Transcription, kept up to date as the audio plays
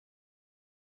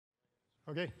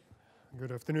Okay,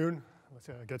 good afternoon. Let's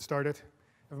get started.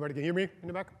 Everybody can hear me in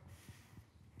the back?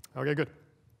 Okay, good.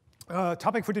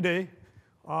 Topic for today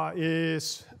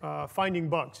is finding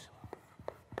bugs.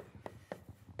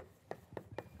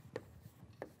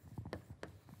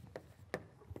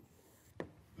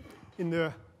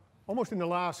 Almost in the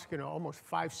last, almost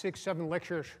 5, 6, 7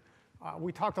 lectures,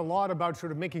 we talked a lot about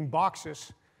sort of making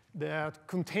boxes that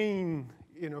contain,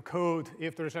 code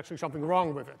if there's actually something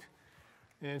wrong with it.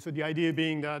 And so the idea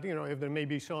being that, if there may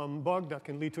be some bug that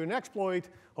can lead to an exploit,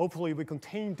 hopefully we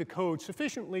contain the code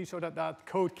sufficiently so that that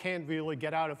code can't really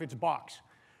get out of its box.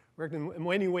 In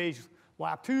many ways,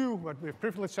 Lab 2, with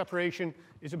privilege separation,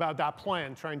 is about that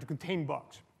plan, trying to contain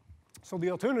bugs. So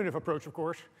the alternative approach, of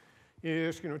course,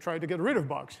 is try to get rid of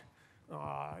bugs,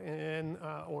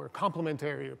 or a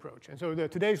complementary approach. And so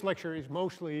today's lecture is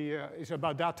mostly is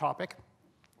about that topic.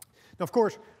 Now, of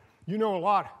course, you know a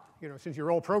lot. Since you're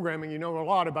all programming, you know a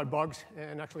lot about bugs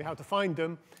and actually how to find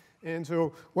them. And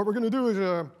so what we're going to do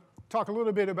is talk a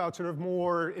little bit about sort of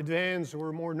more advanced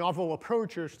or more novel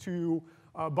approaches to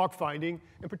bug finding.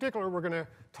 In particular, we're going to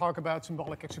talk about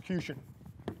symbolic execution.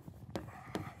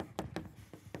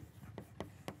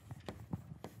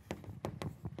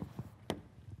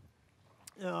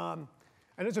 And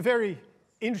it's a very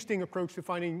interesting approach to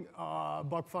finding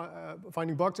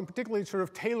finding bugs, and particularly sort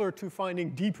of tailored to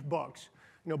finding deep bugs.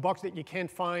 Bugs that you can't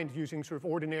find using sort of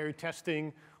ordinary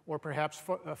testing or perhaps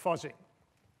fuzzing.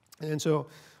 And so,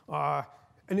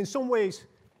 and in some ways,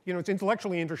 it's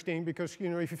intellectually interesting because,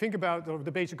 if you think about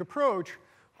the basic approach,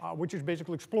 which is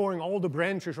basically exploring all the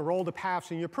branches or all the paths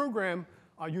in your program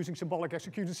using symbolic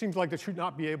execution, it seems like that should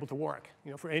not be able to work,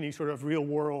 for any sort of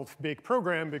real-world big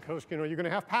program because, you're going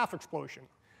to have path explosion.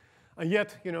 And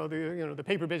yet, the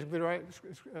paper basically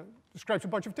describes a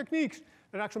bunch of techniques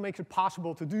that actually makes it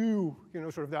possible to do,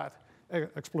 sort of that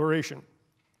exploration.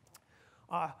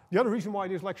 The other reason why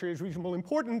this lecture is reasonably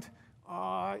important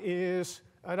is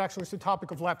it actually is the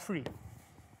topic of Lab 3.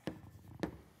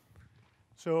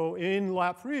 So in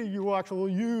Lab 3, you will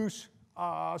actually use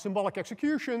symbolic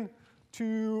execution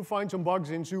to find some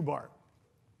bugs in Zubar.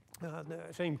 The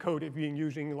same code is being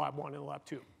used in Lab 1 and Lab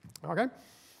 2. Okay?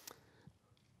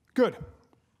 Good.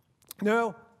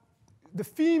 Now, the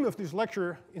theme of this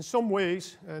lecture, in some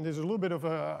ways, and there's a little bit of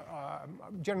a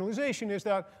generalization, is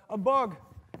that a bug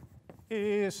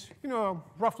is,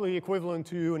 roughly equivalent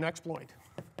to an exploit.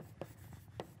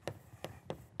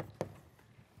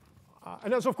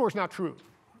 And that's, of course, not true.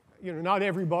 Not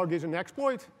every bug is an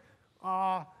exploit.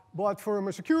 But from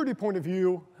a security point of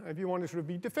view, if you want to sort of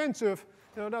be defensive,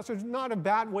 that's not a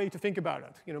bad way to think about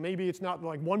it. Maybe it's not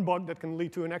like one bug that can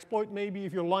lead to an exploit. Maybe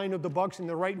if you line up the bugs in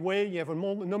the right way, you have a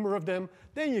number of them,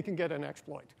 then you can get an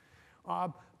exploit.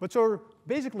 But so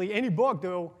basically, any bug,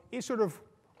 though, is sort of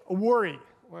a worry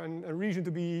and a reason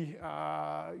to be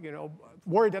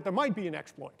worried that there might be an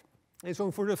exploit. And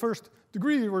so for the first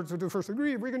degree,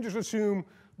 we can just assume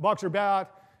bugs are bad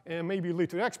and maybe lead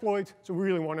to an exploit, so we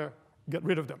really want to get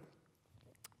rid of them.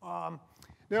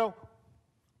 Now,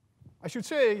 I should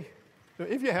say that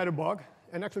if you had a bug,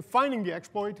 and actually finding the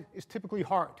exploit is typically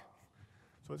hard.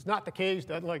 So it's not the case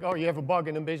that, like, oh, you have a bug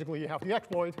and then basically you have the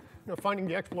exploit. Finding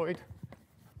the exploit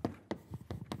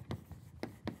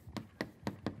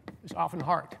is often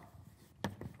hard.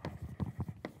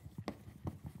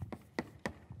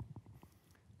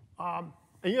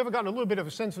 And you have gotten a little bit of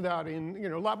a sense of that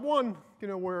in Lab 1,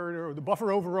 where the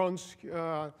buffer overruns.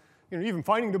 Even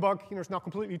finding the bug, it's not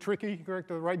completely tricky, correct?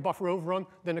 The right buffer overrun,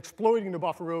 then exploiting the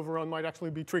buffer overrun might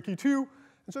actually be tricky too.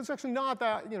 And so it's actually not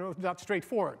that, that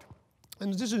straightforward.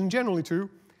 And this isn't generally true.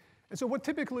 And so what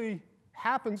typically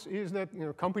happens is that,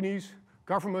 companies,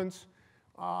 governments,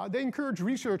 they encourage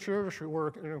researchers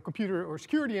or computer or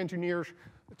security engineers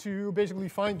to basically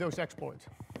find those exploits.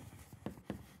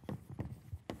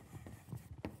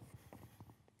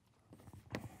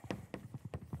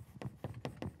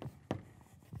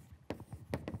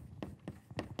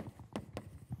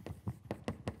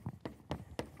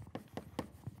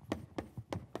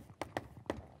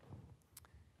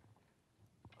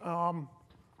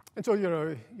 And so,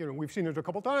 we've seen it a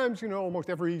couple times. Almost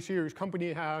every serious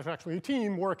company has actually a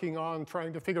team working on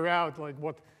trying to figure out like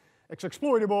what is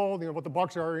exploitable, what the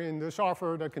bugs are in the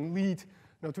software that can lead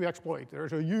to exploit.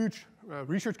 There's a huge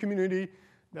research community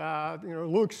that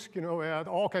looks at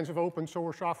all kinds of open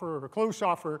source software or closed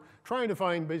software, trying to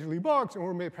find basically bugs,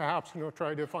 or maybe perhaps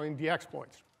try to find the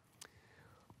exploits.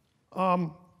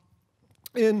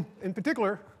 In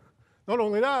particular, not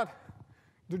only that,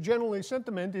 the general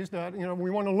sentiment is that we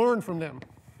want to learn from them.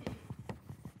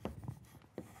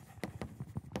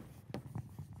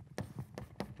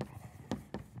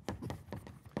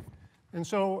 And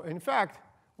so, in fact,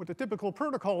 what the typical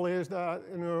protocol is that,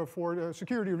 for the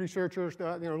security researchers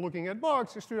that, looking at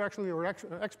bugs is to actually, or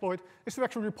exploit, is to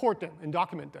actually report them and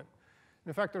document them. And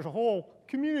in fact, there's a whole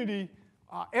community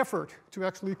effort to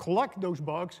actually collect those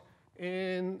bugs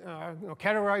and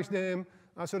categorize them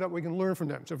so that we can learn from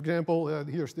them. So, for example,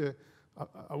 here's a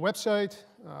website.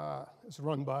 It's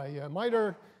run by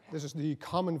MITRE. This is the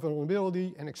Common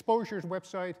Vulnerability and Exposures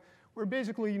website, where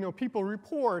basically, people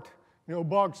report,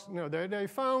 bugs, they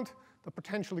found that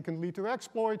potentially can lead to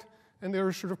exploit, and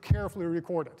they're sort of carefully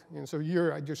recorded. And so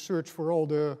here, I just searched for all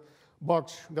the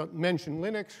bugs that mention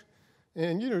Linux,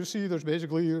 and you see there's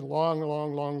basically a long,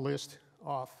 long, long list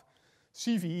of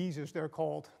CVEs, as they're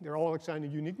called. They're all assigned a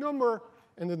unique number,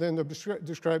 and then they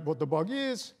describe what the bug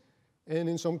is, and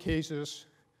in some cases,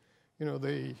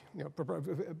 they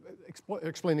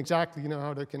explain exactly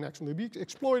how they can actually be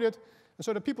exploited, and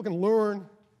so that people can learn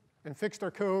and fix their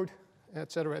code,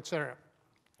 et cetera, et cetera.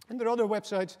 And there are other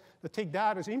websites that take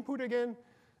that as input again,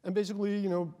 and basically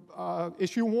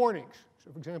issue warnings.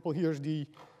 So for example, here's the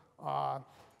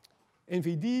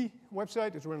NVD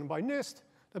website. It's run by NIST,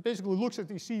 that basically looks at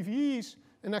these CVEs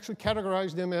and actually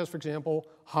categorizes them as, for example,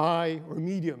 high or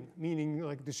medium, meaning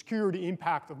like the security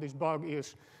impact of this bug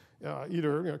is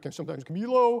either sometimes can be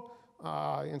low,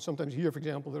 and sometimes here, for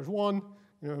example, there's one.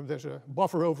 There's a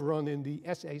buffer overrun in the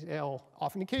SSL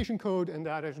authentication code, and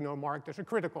that is marked as a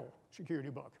critical security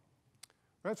bug.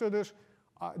 Right? So there's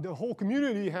the whole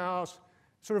community has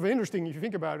sort of interesting, if you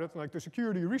think about it, like the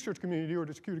security research community or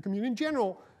the security community in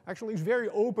general actually is very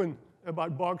open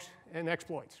about bugs and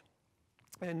exploits,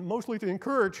 and mostly to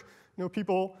encourage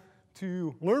people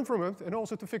to learn from it and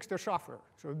also to fix their software.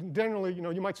 So generally,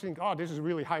 you might think, oh, this is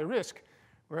really high risk,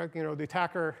 right? The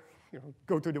attacker,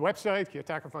 go to the website, the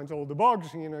attacker finds all the bugs,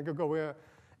 go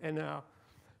and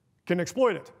can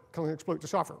exploit it, can exploit the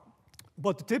software.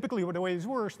 But typically, the way it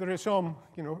works, there is some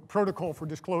protocol for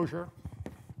disclosure.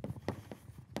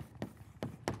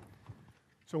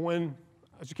 So when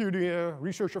a security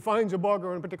researcher finds a bug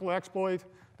or a particular exploit,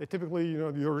 they typically,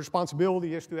 your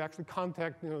responsibility is to actually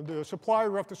contact the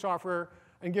supplier of the software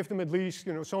and give them at least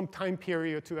some time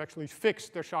period to actually fix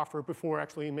their software before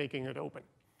actually making it open.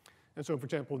 And so, for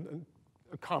example,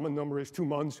 a common number is 2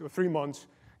 months or 3 months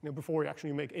before you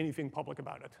actually make anything public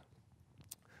about it.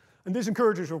 And this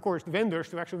encourages, of course, the vendors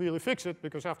to actually really fix it,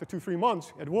 because after 2-3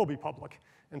 months, it will be public.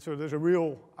 And so there's a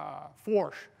real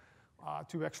force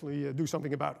to actually do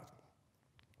something about it.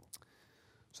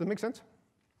 Does that make sense?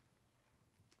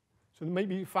 So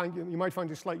maybe you might find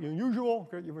this slightly unusual.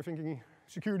 You were thinking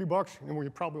security bugs, and we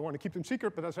probably want to keep them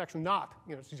secret, but that's actually not.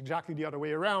 It's exactly the other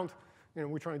way around.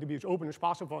 We're trying to be as open as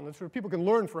possible on it so people can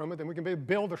learn from it, and we can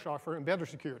build the software and better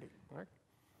security. Right?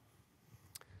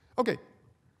 Okay.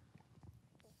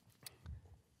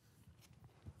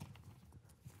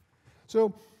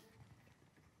 So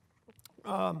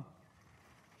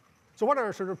what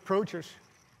are sort of approaches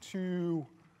to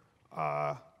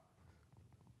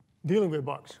dealing with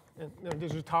bugs? And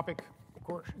this is a topic, of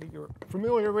course, that you're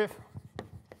familiar with.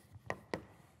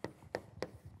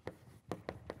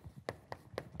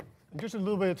 And just a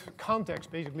little bit of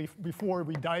context, basically, before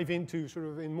we dive into sort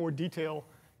of in more detail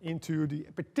into the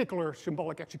particular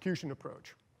symbolic execution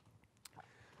approach.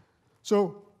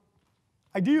 So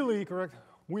ideally, correct,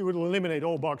 we would eliminate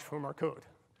all bugs from our code.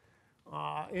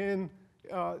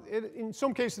 In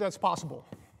some cases, that's possible.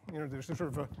 There's a sort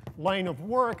of a line of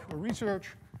work or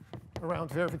research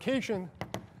around verification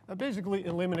that basically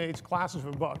eliminates classes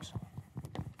of bugs.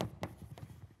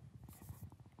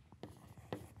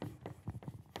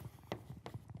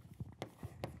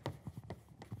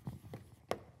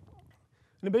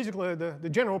 And basically, the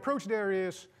general approach there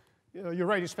is you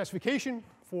write a specification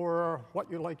for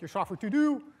what you like your software to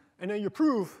do, and then you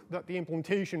prove that the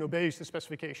implementation obeys the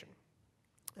specification.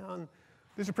 And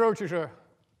this approach is a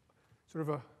sort of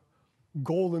a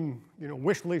golden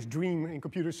wish list dream in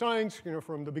computer science,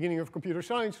 from the beginning of computer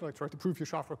science, like try to prove your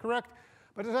software correct.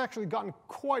 But it's actually gotten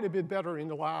quite a bit better in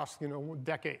the last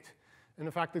decade. And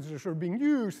the fact that it's sort of being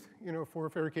used for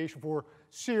verification for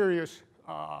serious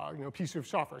pieces of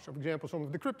software. So for example, some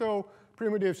of the crypto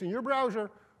primitives in your browser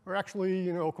are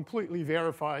actually completely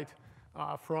verified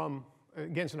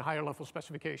against a higher level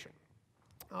specification.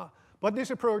 But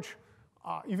this approach,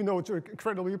 even though it's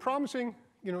incredibly promising,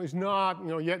 is not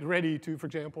yet ready to, for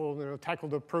example, tackle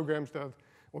the programs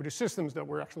or the systems that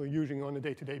we're actually using on a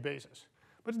day-to-day basis.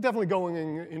 But it's definitely going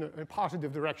in a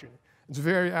positive direction. It's a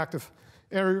very active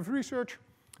area of research.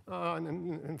 And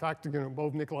in fact,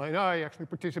 both Nikolai and I actually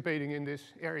participating in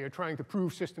this area, trying to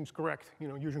prove systems correct,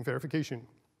 using verification.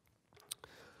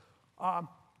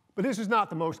 But this is not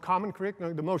the most common trick.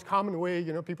 No, the most common way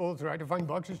people try to find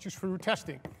bugs is just through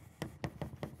testing.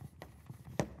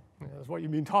 That's what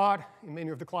you've been taught in many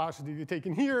of the classes that you've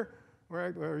taken here,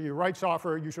 right? Where you write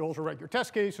software, you should also write your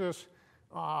test cases,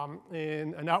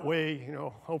 and that way,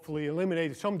 hopefully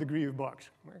eliminate some degree of bugs.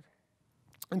 Right?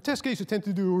 And test cases tend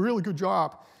to do a really good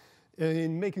job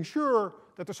in making sure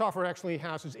that the software actually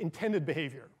has its intended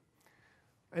behavior.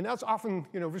 And that's often,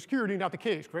 for security, not the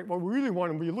case, right? What we really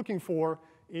want to be looking for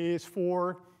is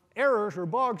for errors or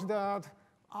bugs that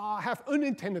have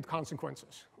unintended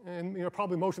consequences. And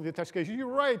probably most of the test cases you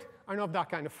write are not that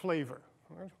kind of flavor.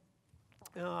 Right?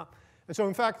 And so,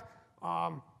 in fact,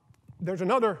 there's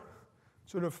another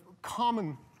sort of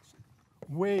common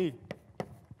way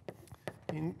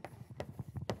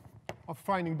of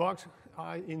finding bugs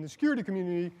in the security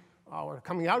community, or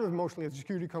coming out of mostly the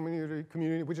security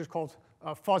community, which is called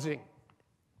fuzzing.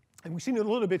 And we've seen it a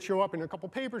little bit show up in a couple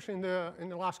papers in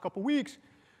the last couple weeks,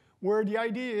 where the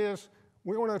idea is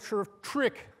we want to sort of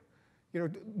trick,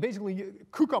 basically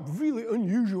cook up really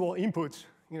unusual inputs,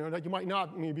 that you might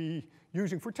not maybe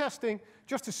using for testing,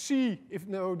 just to see if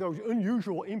those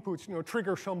unusual inputs,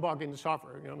 trigger some bug in the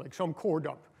software, like some core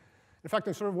dump. In fact,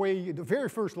 in sort of way, the very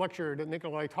first lecture that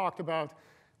Nikolai talked about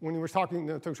when he was talking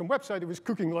to some website, it was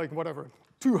cooking like whatever,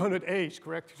 200 A's,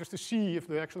 correct, just to see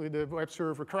if actually the web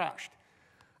server crashed.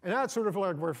 And that's sort of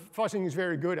like where fuzzing is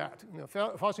very good at.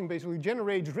 Fuzzing basically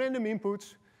generates random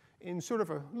inputs in sort of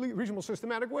a reasonable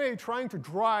systematic way, trying to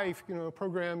drive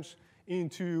programs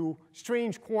into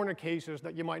strange corner cases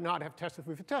that you might not have tested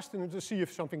with a test, and to see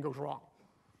if something goes wrong.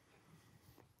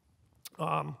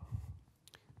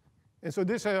 And so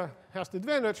this has the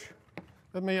advantage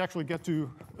that may actually get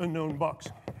to unknown bugs.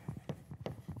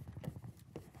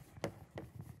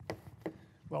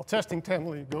 Well, testing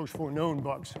generally goes for known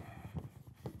bugs.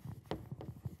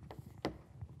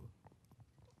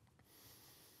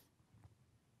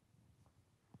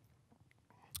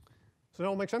 Does that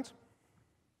all make sense?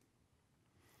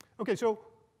 OK, so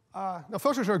now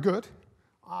fuzzers are good,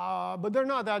 but they're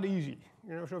not that easy.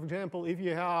 So for example, if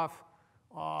you have,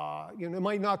 it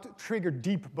might not trigger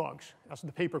deep bugs, as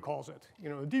the paper calls it.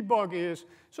 A deep bug is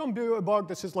some bug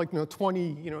that says like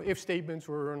 20 if statements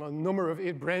or a number of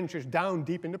if branches down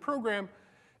deep in the program.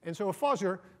 And so a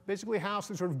fuzzer basically has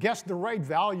to sort of guess the right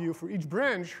value for each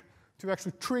branch to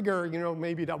actually trigger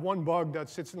maybe that one bug that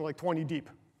sits in like 20 deep.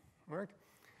 Right?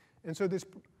 And so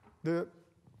the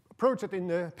approach that in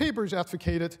the paper is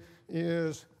advocated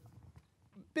is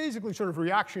basically sort of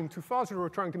reaction to fuzzer, or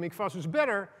trying to make fuzzers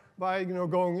better by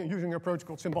using an approach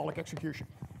called symbolic execution.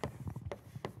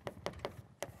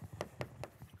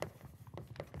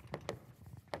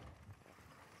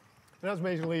 And that's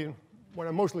basically what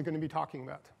I'm mostly going to be talking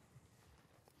about.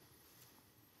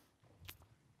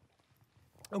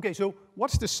 OK, so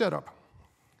what's the setup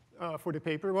for the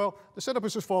paper? Well, the setup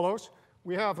is as follows.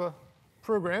 We have a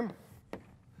program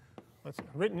that's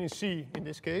written in C in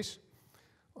this case.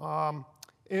 And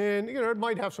it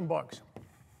might have some bugs.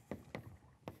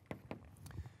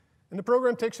 And the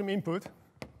program takes some input.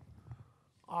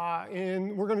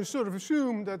 And we're going to sort of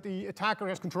assume that the attacker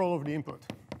has control over the input.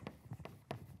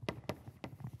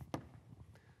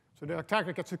 So the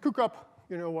attacker gets to cook up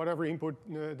whatever input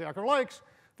the attacker likes.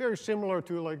 Very similar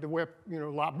to like the web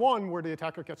lab 1, where the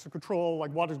attacker gets to control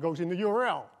like what goes in the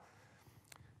URL.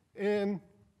 And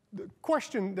the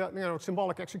question that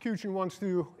symbolic execution wants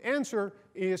to answer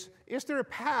is there a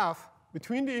path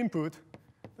between the input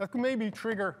that could maybe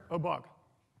trigger a bug,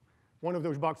 one of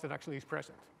those bugs that actually is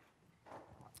present?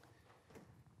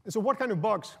 And so what kind of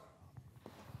bugs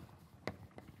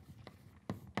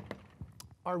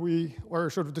are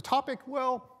sort of the topic?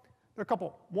 Well, there are a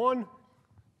couple. One,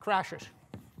 crashes.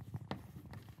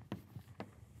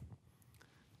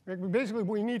 Basically,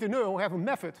 we need to have a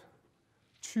method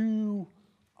to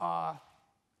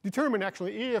determine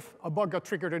actually if a bug got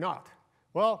triggered or not.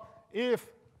 Well, if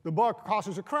the bug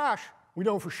causes a crash, we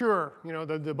know for sure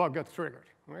that the bug got triggered.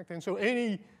 Right? And so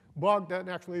any bug that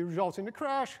actually results in a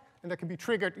crash and that can be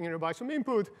triggered by some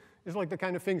input is like the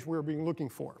kind of things we're being looking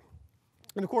for.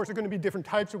 And of course, there are going to be different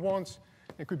types of ones.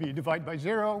 It could be a divide by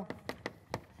 0,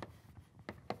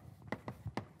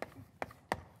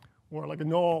 or like a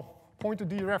null pointer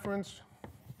dereference.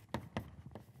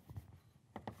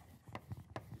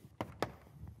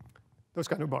 Those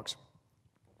kind of bugs.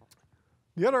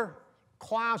 The other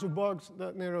class of bugs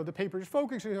that the paper is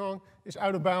focusing on is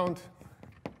out-of-bound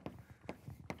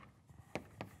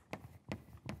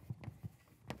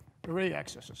array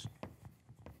accesses.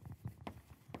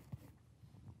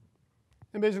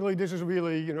 And basically, this is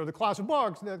really the class of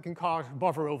bugs that can cause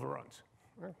buffer overruns.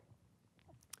 Right?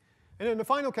 And then the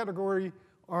final category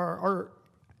are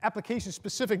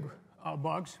application-specific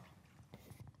bugs.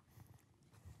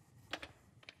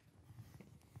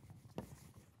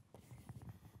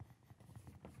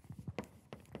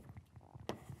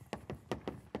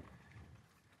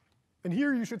 And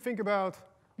here you should think about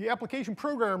the application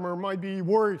programmer might be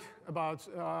worried about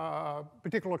a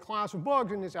particular class of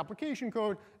bugs in this application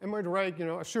code and might write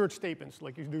assert statements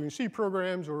like you do in C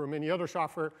programs or many other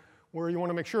software where you want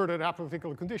to make sure that a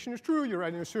particular condition is true. You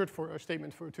write an assert for a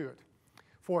statement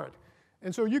for it.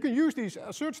 And so you can use these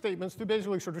assert statements to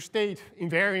basically sort of state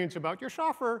invariants about your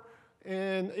software.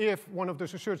 And if one of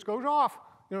those asserts goes off,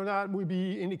 that would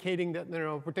be indicating that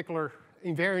a particular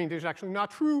invariant is actually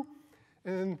not true.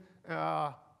 And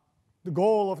the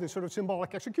goal of this sort of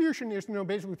symbolic execution is to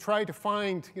basically try to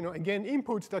find, again,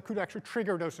 inputs that could actually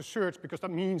trigger those asserts because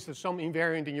that means that some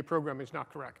invariant in your program is not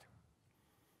correct.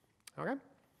 Okay?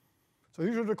 So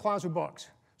these are the class of bugs.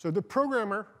 So the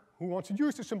programmer who wants to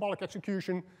use the symbolic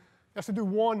execution has to do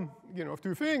one of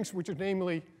two things, which is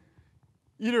namely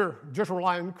either just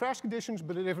rely on crash conditions,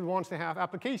 but if it wants to have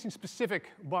application-specific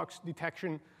bugs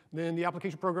detection, then the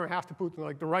application programmer has to put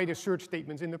the right assert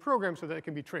statements in the program so that it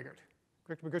can be triggered.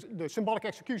 Correct? Because the symbolic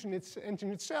execution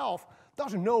engine itself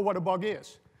doesn't know what a bug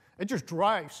is. It just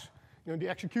drives the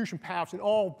execution paths in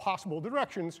all possible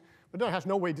directions, but it has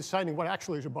no way deciding what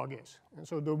actually a bug is. And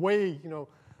so the way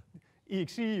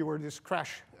EXE or this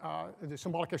crash, the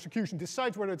symbolic execution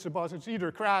decides whether it's a bug, it's either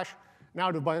a crash, an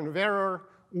out-of-bound of error,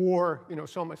 or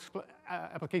some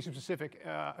application-specific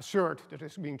assert that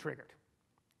is being triggered.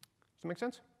 Does that make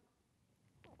sense?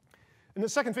 And the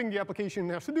second thing the application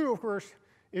has to do, of course,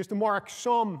 is to mark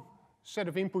some set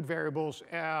of input variables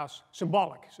as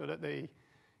symbolic, so that they,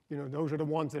 those are the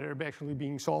ones that are actually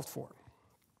being solved for.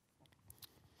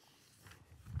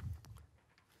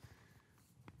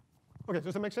 Okay,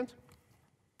 does that make sense?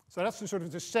 So that's the sort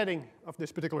of the setting of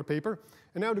this particular paper.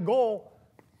 And now the goal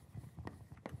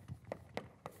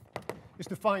is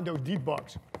to find those deep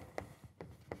bugs.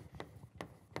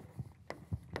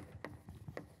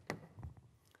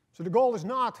 So the goal is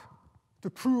not to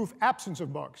prove absence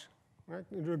of bugs. Right?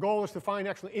 The goal is to find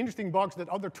actually interesting bugs that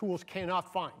other tools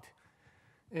cannot find.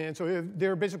 And so if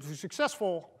they're basically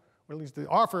successful, or at least the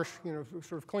authors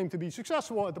sort of claim to be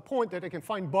successful at the point that they can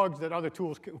find bugs that other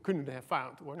tools couldn't have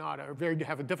found or not, or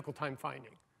have a difficult time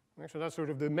finding. Right? So that's sort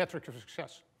of the metric of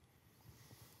success.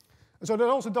 And so that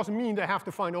also doesn't mean they have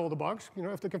to find all the bugs.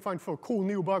 If they can find cool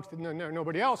new bugs that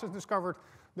nobody else has discovered,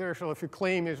 so if your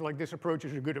claim is like this approach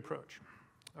is a good approach.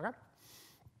 Okay?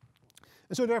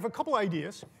 And so they have a couple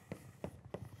ideas,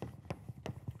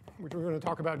 which we're going to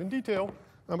talk about in detail.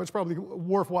 It's probably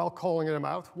worthwhile calling them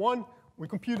out. One, we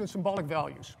compute in symbolic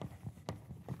values.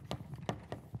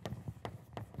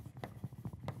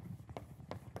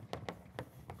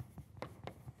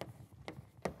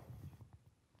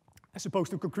 As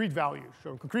opposed to concrete values.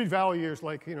 So concrete value is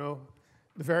like, the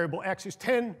variable x is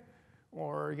 10,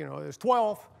 or is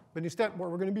 12. But instead, what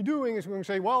we're going to be doing is we're going to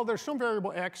say, well, there's some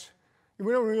variable x.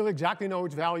 We don't really exactly know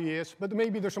its value is, but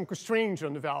maybe there's some constraints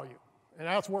on the value. And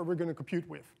that's what we're going to compute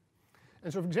with.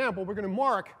 And so, for example, we're going to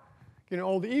mark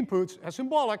all the inputs as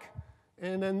symbolic.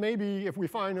 And then maybe if we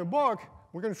find a bug,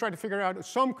 we're going to try to figure out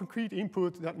some concrete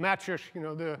input that matches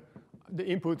the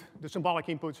input, the symbolic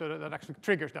input, so that actually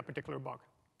triggers that particular bug.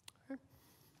 Okay.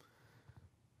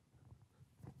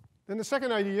 Then the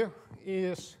second idea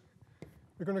is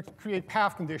we're going to create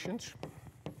path conditions.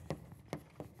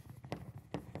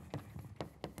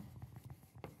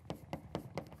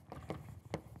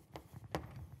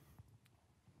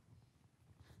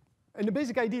 And the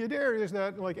basic idea there is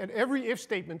that at every if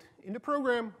statement in the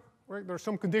program, right, there's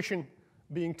some condition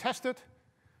being tested.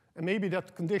 And maybe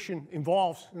that condition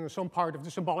involves some part of the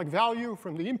symbolic value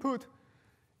from the input.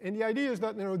 And the idea is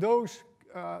that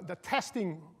that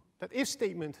testing, that if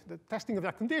statement, the testing of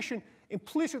that condition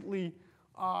implicitly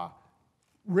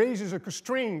raises a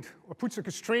constraint or puts a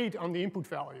constraint on the input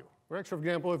value. Right? So for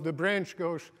example, if the branch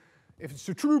goes, if it's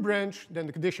a true branch, then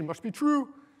the condition must be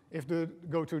true. If they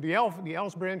go to the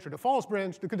else branch or the false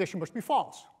branch, the condition must be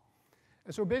false.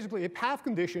 And so basically a path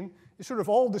condition is sort of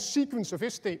all the sequence of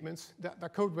if statements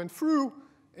that code went through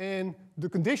and the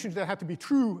conditions that had to be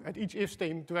true at each if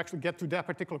statement to actually get to that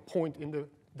particular point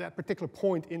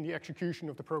in the execution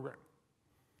of the program.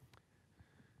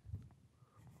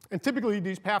 And typically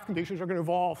these path conditions are going to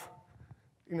involve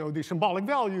the symbolic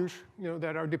values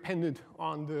that are dependent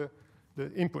on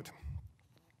the input.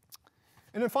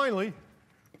 And then finally,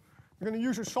 we're going to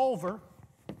use a solver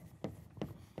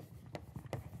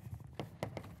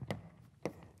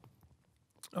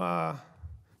to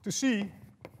see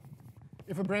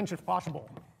if a branch is possible.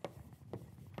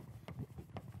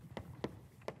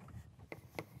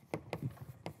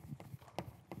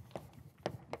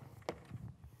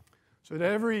 So that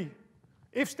every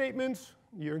if statement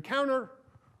you encounter,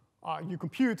 you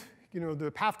compute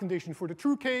the path condition for the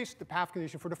true case, the path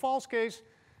condition for the false case.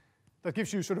 That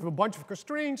gives you sort of a bunch of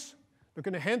constraints. They're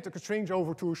going to hand the constraints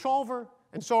over to a solver,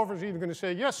 and solver is either going to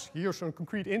say, yes, here's some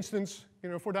concrete instance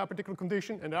for that particular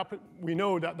condition, and we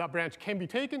know that that branch can be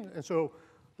taken, and so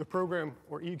the program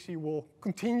or exe will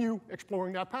continue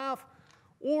exploring that path.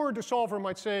 Or the solver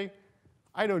might say,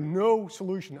 I don't know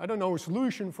solution. I don't know a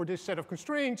solution for this set of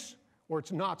constraints, or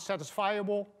it's not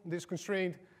satisfiable, this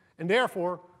constraint, and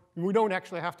therefore we don't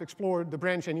actually have to explore the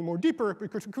branch any more deeper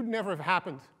because it could never have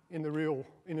happened in a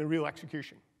real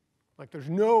execution. Like there's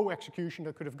no execution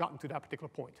that could have gotten to that particular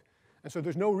point. And so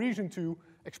there's no reason to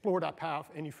explore that path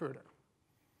any further.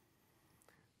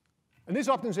 And this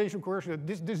optimization, of course,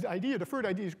 this idea, the third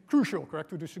idea, is crucial, correct,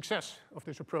 to the success of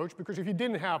this approach, because if you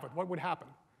didn't have it, what would happen?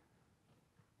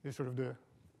 This is sort of the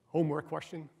homework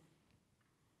question.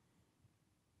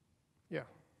 Yeah.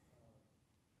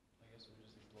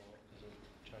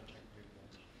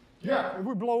 Yeah, it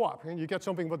would blow up, and you get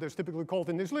something what is typically called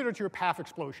in this literature a path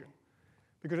explosion.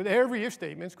 Because at every if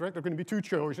statement, correct, there are going to be two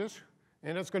choices,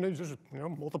 and that's going to just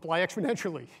multiply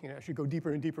exponentially as you go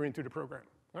deeper and deeper into the program.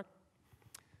 Right?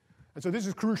 And so this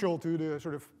is crucial to the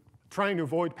sort of trying to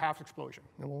avoid path explosion.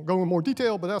 And we'll go in more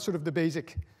detail, but that's sort of the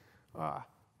basic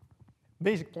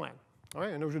plan. All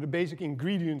right? And those are the basic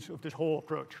ingredients of this whole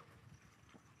approach.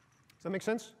 Does that make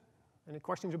sense? Any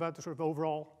questions about the sort of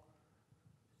overall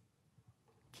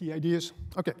key ideas?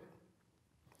 OK.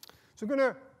 So I'm going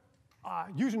to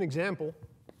use an example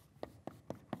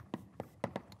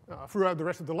throughout the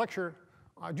rest of the lecture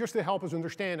just to help us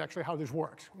understand actually how this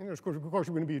works. And of course, it's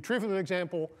going to be a trivial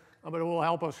example, but it will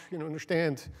help us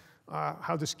understand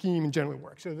how the scheme generally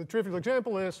works. So the trivial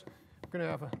example is we're going to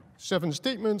have 7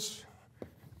 statements.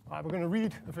 We're going to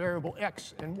read a variable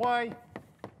x and y.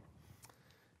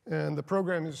 And the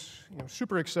program is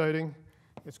super exciting.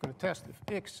 It's going to test if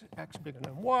x bigger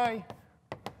than y.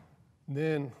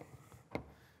 Then,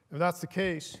 if that's the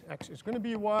case, x is going to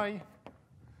be y.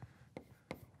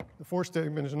 The fourth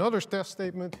statement is another test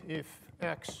statement. If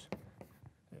x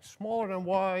is smaller than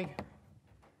y,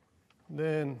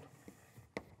 then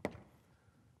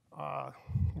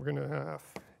we're going to have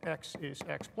x is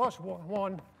x plus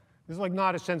 1. This is like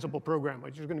not a sensible program.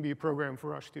 It's just going to be a program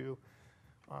for us to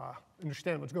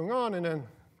understand what's going on. And then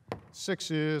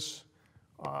 6 is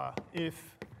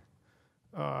if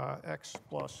x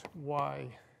plus y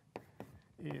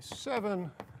is 7,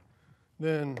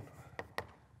 then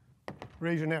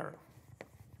raise an error.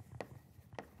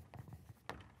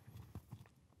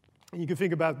 And you can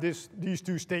think about these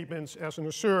two statements as an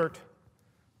assert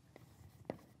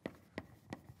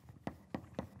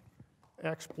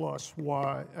x plus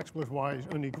y is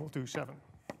unequal to 7.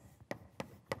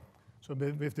 So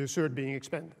with the assert being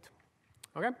expanded.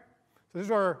 Okay? So this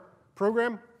is our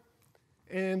program.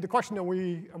 And the question that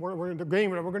the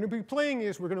game that we're going to be playing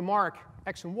is we're going to mark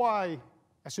x and y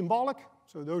as symbolic.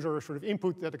 So those are sort of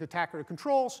input that the attacker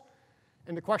controls.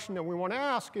 And the question that we want to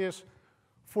ask is,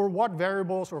 for what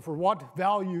variables or for what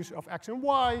values of x and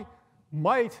y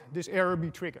might this error be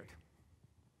triggered?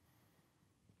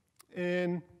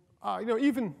 And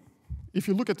even if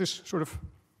you look at this sort of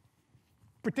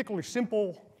particularly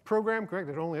simple program, correct,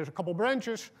 that only has a couple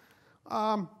branches,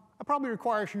 it probably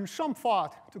requires you some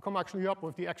thought to come actually up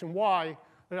with the x and y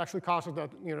that actually causes that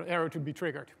error to be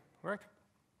triggered, right?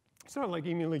 It's not like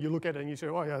immediately you look at it and you say,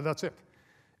 oh yeah, that's it.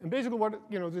 And basically what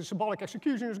the symbolic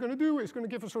execution is going to do is going to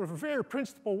give us sort of a very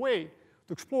principled way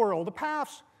to explore all the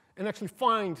paths and actually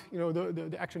find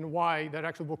the x and the y that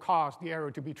actually will cause the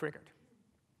error to be triggered.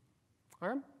 All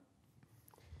right?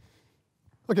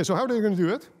 OK, so how are they going to do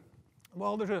it?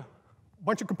 Well, there's a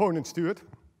bunch of components to it.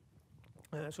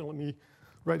 So let me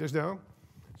write this down.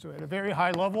 So at a very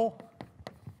high level,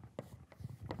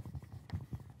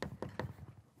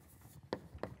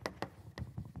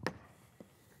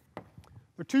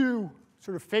 there are two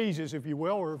sort of phases, if you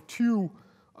will, or two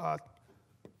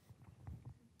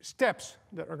steps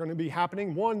that are going to be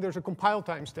happening. One, there's a compile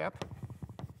time step.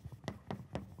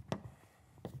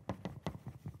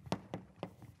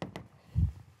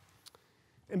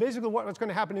 And basically what's going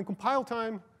to happen in compile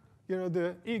time,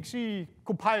 the exe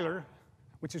compiler,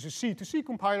 which is a C2C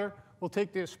compiler, will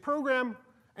take this program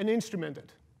and instrument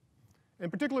it. And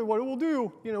particularly what it will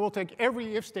do, we'll take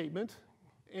every if statement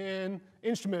and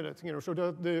instrument it. So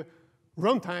the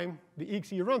runtime, the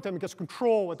exe runtime, gets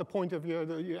control at the point of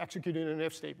you executing an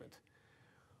if statement.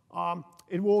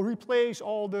 It will replace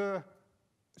all the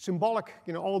symbolic,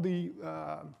 all the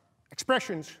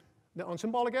expressions on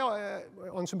symbolic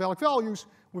values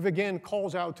with, again,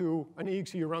 calls out to an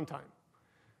exe runtime.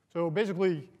 So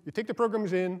basically, you take the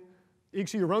programs in,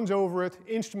 exe runs over it,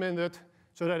 instrument it,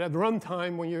 so that at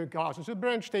runtime, when you cause a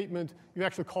branch statement, you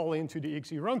actually call into the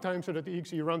exe runtime so that the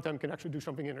exe runtime can actually do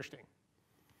something interesting.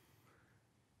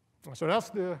 So that's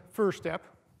the first step.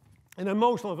 And then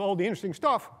most of all the interesting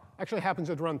stuff actually happens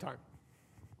at runtime.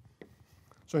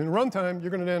 So in runtime,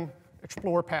 you're going to then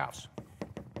explore paths.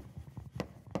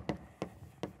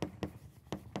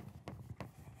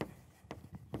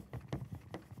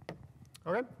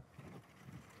 Okay?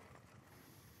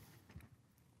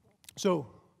 So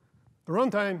the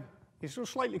runtime is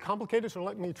slightly complicated, so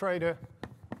let me try to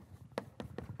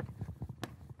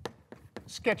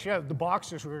sketch out the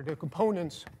boxes or the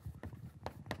components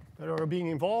that are being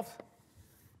involved.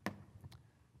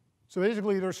 So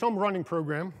basically, there's some running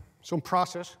program, some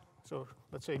process. So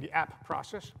let's say the app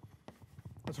process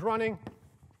that's running.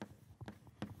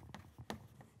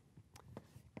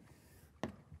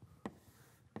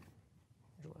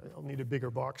 I'll need a bigger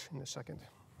box in a second.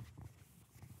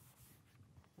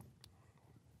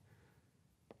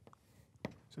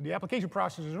 So the application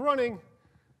process is running,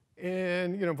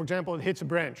 and for example, it hits a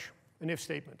branch, an if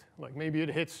statement. Like maybe it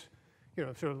hits,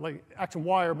 sort of like X and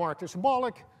Y are marked as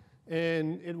symbolic,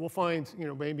 and it will find,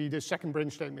 maybe the second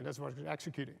branch statement that's what it's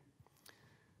executing.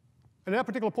 And at that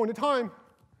particular point in time,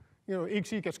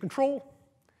 exe gets control,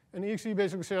 and exe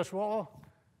basically says, well,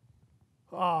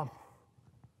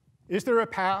 is there a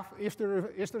path?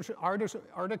 Are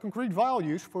there concrete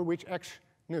values for which X,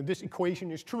 this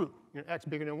equation is true? X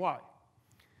bigger than Y.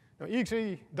 Now,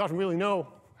 exe doesn't really know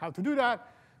how to do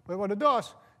that, but what it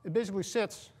does, it basically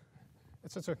sets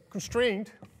a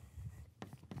constraint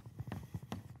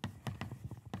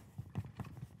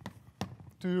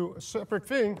to a separate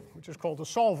thing, which is called a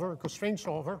solver, a constraint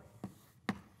solver.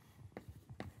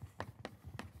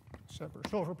 Separate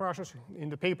solver process.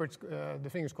 In the paper, the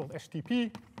thing is called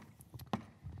STP.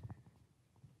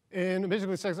 And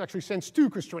basically, it actually sends two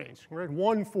constraints, right?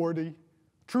 One for the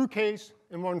true case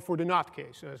and one for the not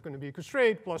case. So it's going to be a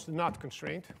constraint plus the not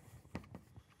constraint.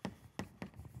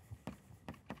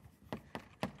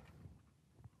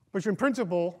 But in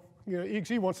principle,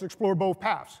 exe wants to explore both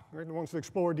paths. Right? It wants to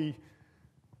explore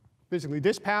basically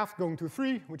this path going to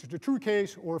 3, which is the true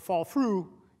case, or fall through,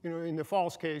 in the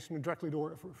false case, directly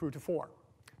through to 4.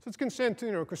 So it's going to send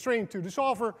a constraint to the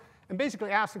solver and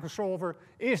basically ask the solver,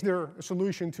 is there a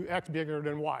solution to X bigger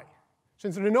than Y?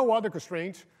 Since there are no other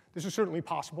constraints, this is certainly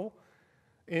possible.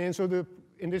 And so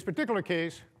in this particular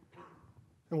case,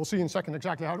 and we'll see in a second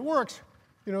exactly how it works,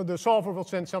 the solver will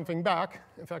send something back.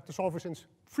 In fact, the solver sends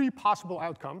 3 possible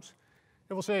outcomes.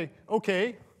 It will say,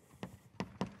 OK,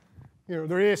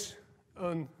 there is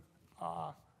an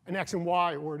X and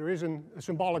Y, or there is a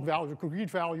symbolic value, concrete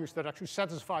values that actually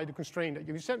satisfy the constraint that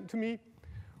you sent to me.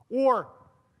 Or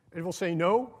it will say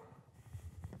no.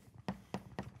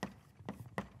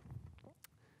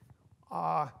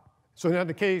 So in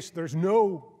that case, there's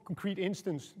no concrete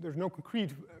instance, there's no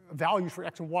concrete values for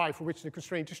X and Y for which the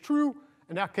constraint is true.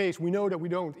 In that case, we know that we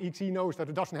don't. exe knows that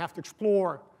it doesn't have to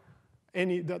explore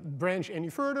that branch any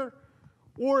further.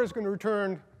 Or it's going to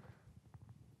return,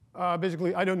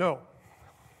 basically, I don't know.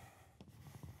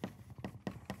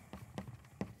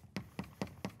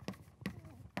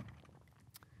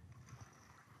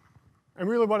 And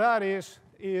really what that is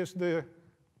the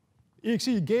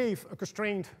exe gave a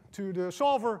constraint to the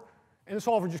solver, and the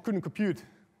solver just couldn't compute,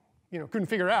 couldn't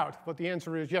figure out what the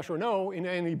answer is, yes or no, in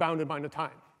any bounded amount of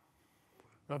time.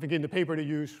 Now, I think in the paper they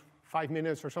use 5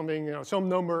 minutes or something, some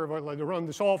number, like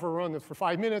the solver run it for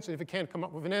 5 minutes, and if it can't come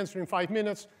up with an answer in 5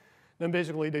 minutes, then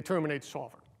basically they terminate the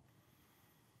solver.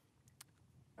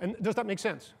 And does that make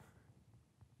sense?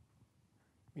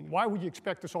 I mean, why would you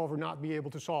expect the solver not be able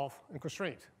to solve a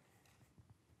constraint?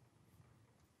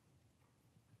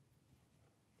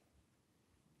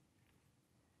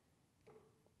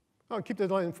 Keep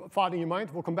that thought in your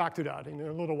mind. We'll come back to that in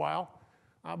a little while.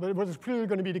 But what is clearly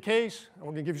going to be the case, I'm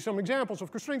going to give you some examples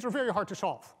of constraints that are very hard to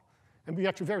solve. And be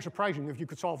actually very surprising if you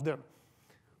could solve them.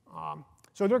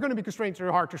 So there are going to be constraints that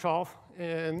are hard to solve.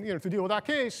 And to deal with that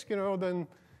case, then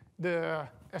the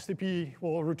STP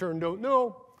will return don't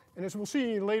know. And as we'll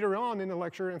see later on in the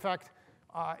lecture, in fact,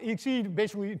 exe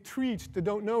basically treats the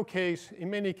don't know case in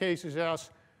many cases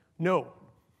as no.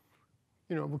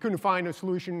 We couldn't find a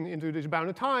solution into this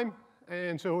bounded time,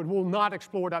 and so it will not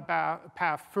explore that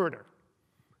path further.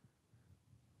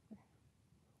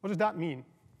 What does that mean?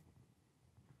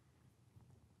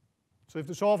 So if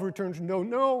the solver returns don't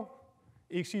know,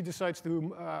 exe decides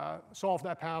to solve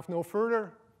that path no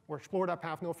further, or explore that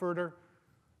path no further.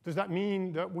 Does that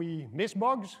mean that we miss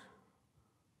bugs?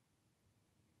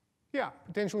 Yeah,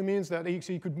 potentially means that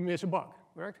exe could miss a bug,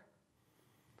 right?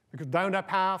 Because down that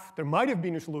path, there might have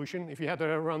been a solution. If you had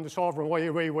to run the solver way,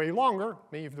 way, way longer,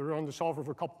 maybe if you run the solver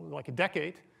for like a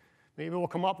decade, maybe we'll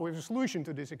come up with a solution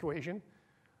to this equation.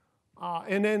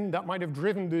 And then that might have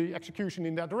driven the execution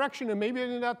in that direction, and maybe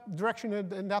in that direction,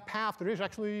 in that path, there is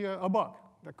actually a bug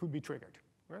that could be triggered,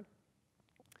 right?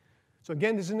 So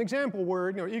again, this is an example where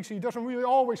exe doesn't really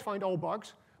always find all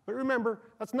bugs, but remember,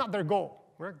 that's not their goal,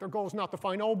 right? Their goal is not to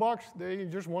find all bugs. They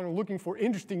just want to looking for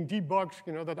interesting deep bugs,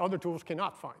 that other tools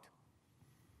cannot find.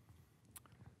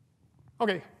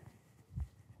 Okay.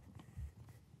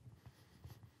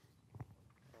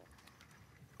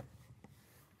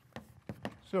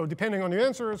 So depending on the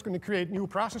answer, it's going to create new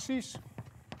processes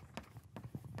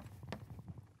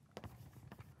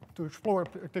to explore a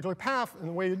particular path. And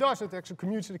the way it does it actually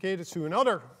communicates it to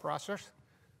another process,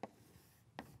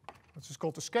 which is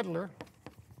called the scheduler.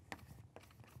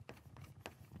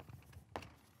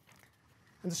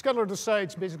 And the scheduler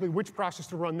decides basically which process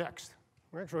to run next.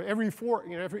 Right? So every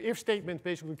if statement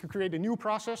basically could create a new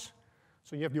process.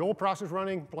 So you have the old process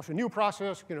running plus a new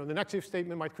process. The next if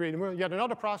statement might create yet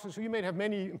another process. So you may have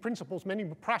many principles, many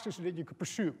processes that you could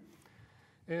pursue.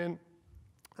 And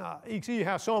exe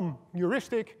has some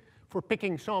heuristic for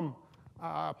picking some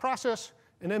process,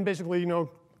 and then basically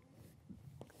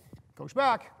goes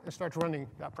back and starts running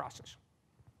that process.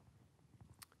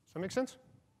 Does that make sense?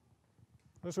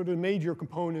 Those are the major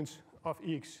components of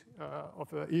exe.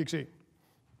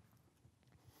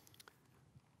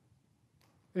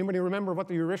 Anybody remember what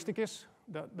the heuristic is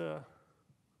that the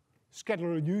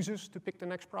scheduler uses to pick the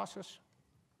next process?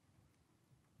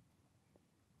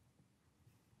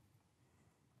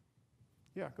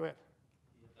 Yeah, go ahead.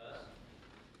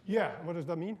 Yeah, what does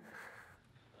that mean?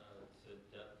 So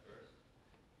depth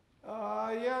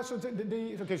first. Yeah, so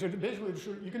okay, so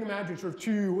basically you can imagine sort of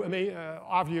two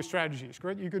obvious strategies,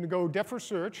 correct? You can go depth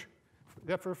first.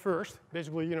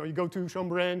 Basically, you go to some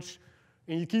branch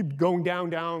and you keep going down,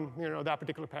 that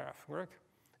particular path, correct?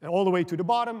 And all the way to the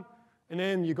bottom, and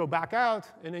then you go back out,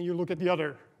 and then you look at the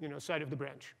other, side of the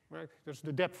branch, right? That's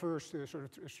the depth first sort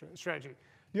of strategy.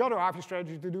 The other obvious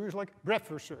strategy to do is like breadth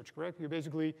first search, correct? You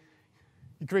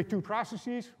create two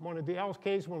processes, one in the else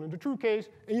case, one in the true case,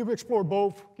 and you explore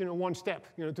both, one step,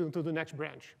 to the next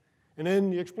branch. And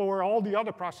then you explore all the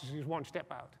other processes one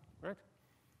step out, right?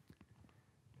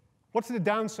 What's the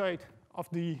downside of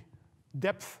the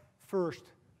depth first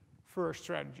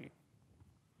strategy?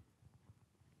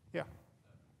 Yeah.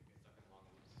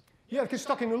 Yeah, it gets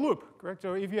stuck in a loop, correct?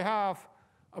 So if you have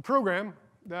a program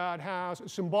that has a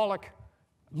symbolic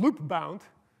loop bound,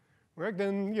 right,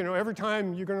 then every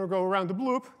time you're going to go around the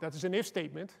loop, that is an if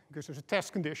statement, because there's a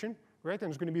test condition, right? And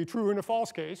there's going to be a true and a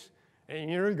false case, and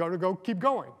you got to keep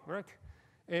going, right?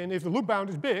 And if the loop bound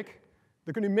is big, there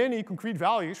are going to be many concrete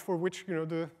values for which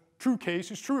the true case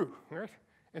is true, right?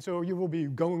 And so you will be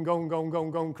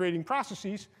going, creating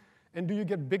processes. And do you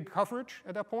get big coverage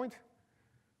at that point?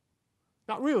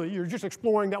 Not really. You're just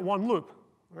exploring that one loop,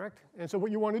 right? And so what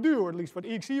you want to do, or at least what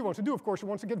exe wants to do, of course, it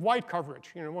wants to get wide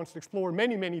coverage. It wants to explore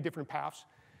many, many different paths.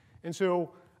 And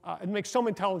so it makes some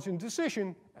intelligent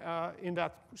decision in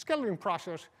that scheduling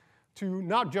process to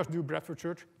not just do breadth first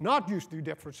search, not just do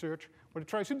depth first search. What it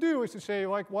tries to do is to say,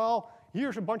 like, well,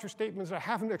 here's a bunch of statements I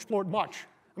haven't explored much.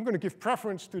 I'm going to give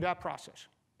preference to that process.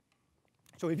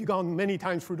 So if you've gone many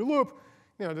times through the loop,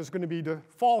 there's going to be the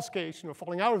false case,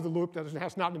 falling out of the loop that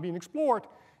has not been explored.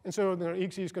 And so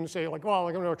exe is going to say, like, well,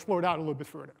 I'm going to explore that a little bit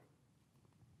further.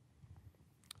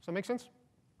 Does that make sense?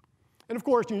 And of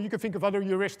course, you can think of other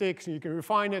heuristics, and you can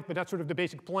refine it, but that's sort of the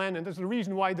basic plan. And that's the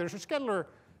reason why there's a scheduler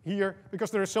here, because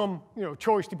there's some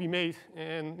choice to be made,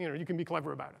 and you can be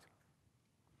clever about it.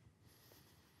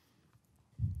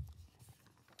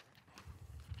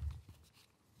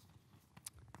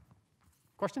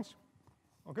 Questions?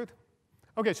 All good?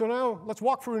 Okay, so now let's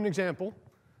walk through an example,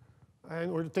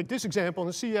 or take this example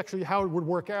and see actually how it would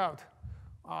work out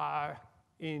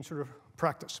in sort of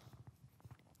practice.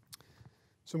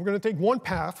 So we're going to take one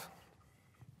path.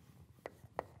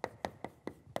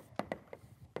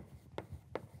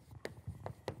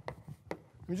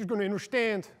 I'm just going to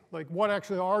understand like what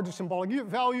actually are the symbolic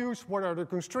values, what are the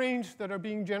constraints that are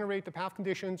being generated, the path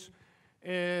conditions,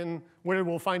 and whether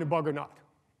we'll find a bug or not.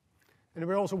 And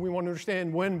we want to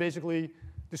understand when basically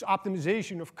this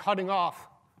optimization of cutting off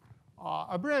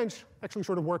a branch actually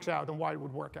sort of works out and why it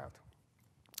would work out.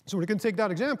 So we can take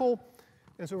that example,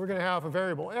 and so we're going to have a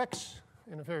variable x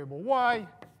and a variable y.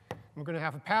 And we're going to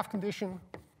have a path condition.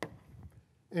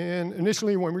 And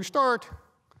initially when we start,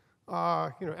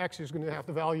 x is going to have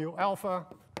the value alpha,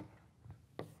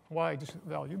 y is the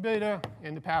value beta,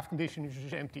 and the path condition is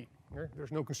just empty. Right?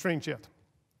 There's no constraints yet.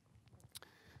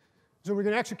 So we're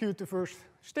going to execute the first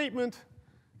statement,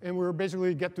 and we're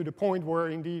basically get to the point where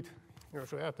indeed,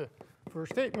 so at the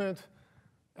first statement,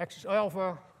 x is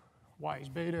alpha, y is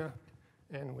beta,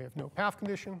 and we have no path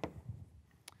condition.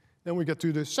 Then we get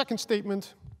to the second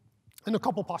statement, and a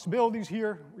couple possibilities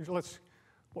here.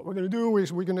 What we're going to do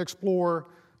is we're going to explore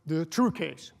the true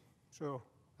case. So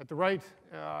at the right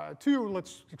two,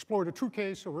 let's explore the true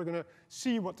case. So we're going to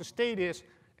see what the state is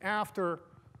after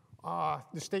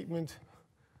the statement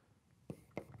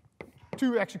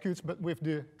 2 executes, but with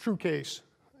the true case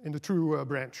in the true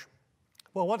branch.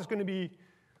 Well, what is going to be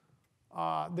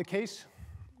the case?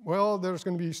 Well, there's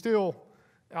going to be still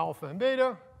alpha and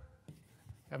beta.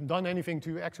 Haven't done anything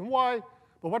to x and y,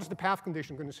 but what is the path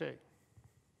condition going to say?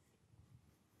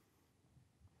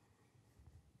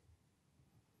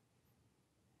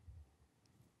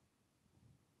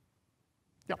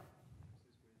 Yeah.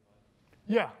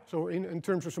 Yeah, so in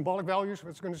terms of symbolic values,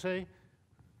 what's it going to say?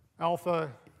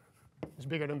 Alpha is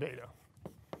bigger than beta,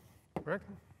 correct?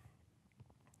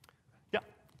 Yeah. I'm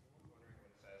wondering what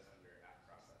it says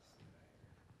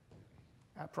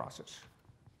under App process.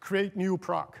 Create new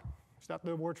proc. Is that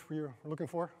the word you're looking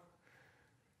for?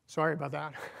 Sorry about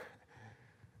that.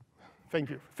 Thank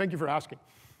you. Thank you for asking.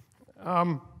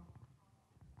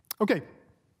 OK,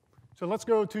 so let's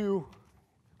go to,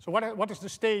 so what is the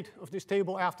state of this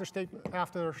table after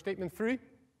statement 3?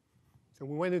 So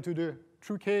we went into the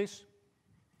true case.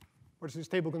 What is this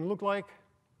table going to look like?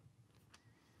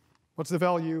 What's the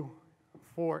value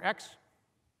for x?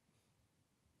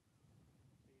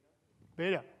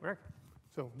 Beta, correct?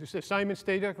 So this assignment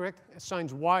data, correct,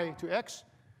 assigns y to x.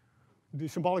 The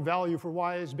symbolic value for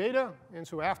y is beta. And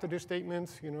so after this statement,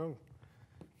 it's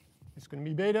going to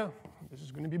be beta. This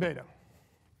is going to be beta.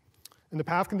 And the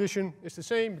path condition is the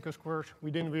same because, of course, we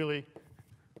didn't really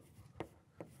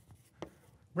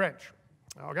branch.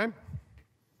 OK?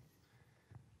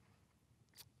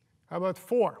 How about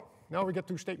 4? Now we get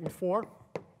to statement 4.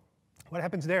 What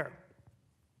happens there?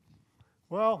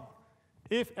 Well,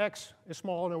 if x is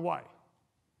smaller than y.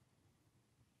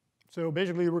 So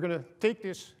basically, we're going to take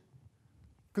this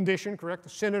condition, correct,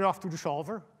 send it off to the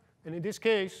solver. And in this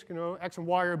case, x and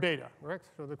y are beta, correct?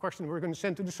 So the question we're going to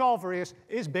send to the solver is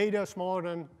beta smaller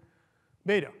than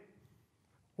beta?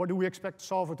 What do we expect the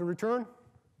solver to return?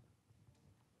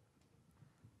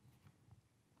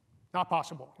 Not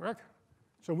possible, correct?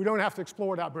 So we don't have to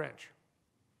explore that branch.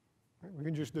 We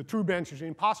can just, the true branch is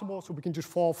impossible, so we can just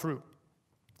fall through.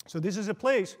 So this is a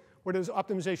place where this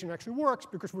optimization actually works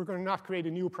because we're going to not create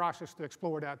a new process to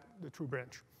explore the true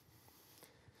branch.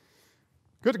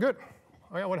 Good, good.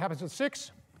 All right, what happens at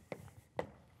 6?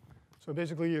 So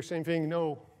basically, the same thing,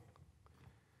 no,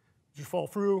 just fall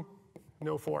through,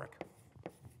 no fork.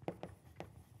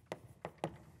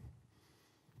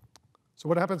 So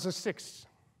what happens at 6?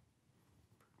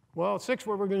 Well, at 6,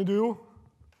 what we're going to do,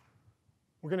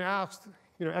 we're going to ask,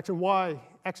 x and y,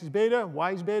 x is beta,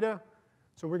 y is beta.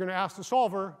 So we're going to ask the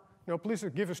solver, please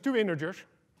give us 2 integers,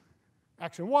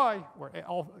 x and y, or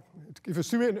give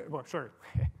us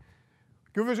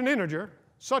give us an integer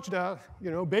such that,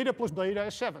 beta plus beta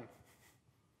is 7.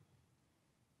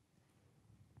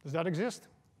 Does that exist?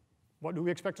 What do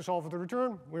we expect the solver to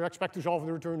return? We expect the solver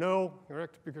to return no,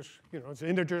 correct? Because, it's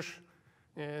integers.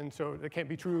 And so it can't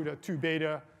be true that 2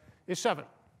 beta is 7,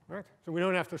 right? So we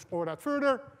don't have to explore that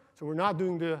further. So we're not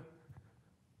doing the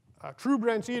true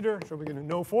branch either. So we're going to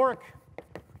no fork.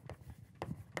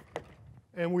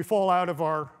 And we fall out of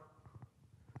our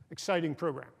exciting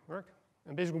program, right?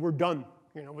 And basically, we're done,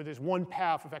 with this one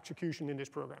path of execution in this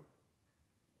program.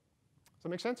 Does that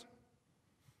make sense?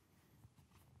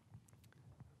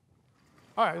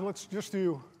 All right, let's just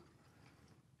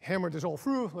hammer this all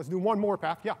through. Let's do one more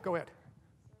path. Yeah, go ahead.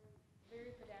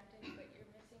 Very pedantic, but you're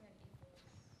missing an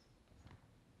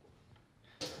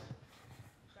equals.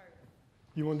 Sorry.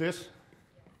 You want this?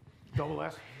 Double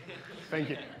S? Thank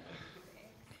you.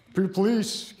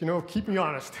 Please, keep me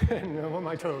honest and on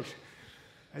my toes.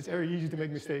 It's very easy to make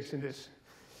mistakes in this.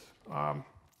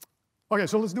 OK,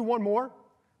 so let's do one more,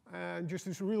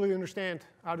 just to really understand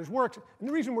how this works. And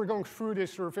the reason we're going through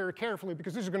this very carefully,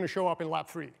 because this is going to show up in Lab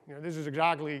 3. This is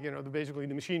exactly, basically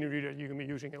the machinery that you're going to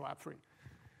be using in Lab 3.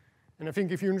 And I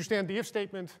think if you understand the if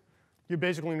statement, you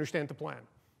basically understand the plan.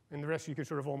 And the rest you can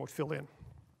sort of almost fill in.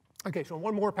 OK, so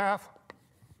one more path.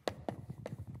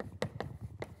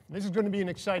 This is going to be an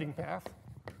exciting path.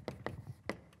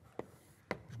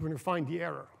 We're going to find the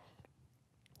error.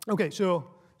 OK, so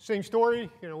same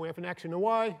story. We have an x and a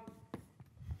y,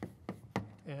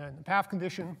 and the path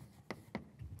condition.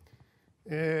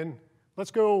 And let's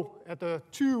go at the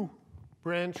 2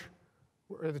 branch,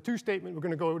 or the 2 statement. We're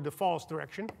going to go the false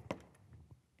direction.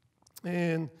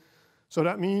 And so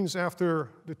that means after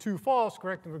the two false,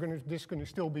 correct, this is going to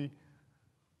still be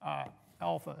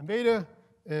alpha and beta.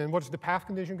 And what is the path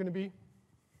condition going to be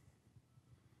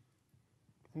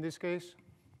in this case?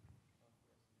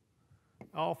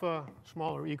 Alpha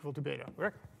smaller or equal to beta,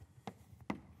 correct?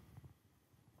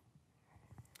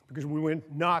 Because we went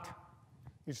not,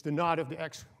 it's the not of the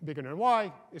x bigger than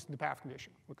y, is the path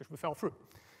condition, because we fell through.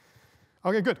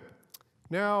 Okay, good.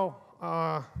 Now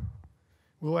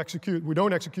we'll execute, we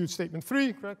don't execute statement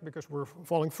 3, correct, because we're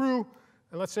falling through.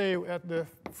 And let's say at the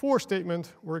 4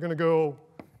 statement, we're going to go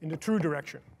in the true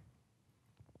direction.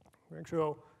 Right?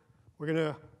 So we're going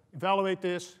to evaluate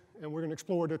this, and we're going to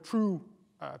explore the true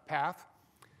path.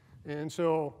 And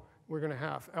so we're going to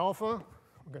have alpha,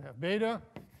 we're going to have beta.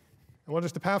 And what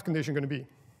is the path condition going to be?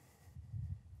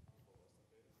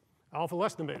 Alpha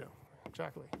less than beta,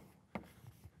 exactly.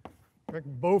 Right?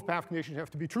 Both path conditions have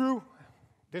to be true.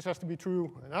 This has to be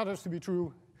true, and that has to be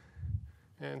true.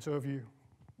 And so if you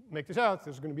make this out,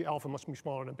 there's going to be alpha must be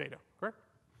smaller than beta, correct?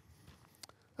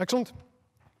 Excellent.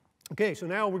 Okay, so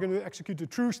now we're going to execute the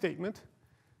true statement.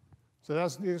 So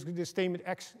that's this statement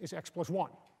x is x plus 1.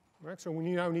 Right? So we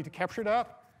now need to capture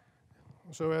that.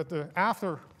 So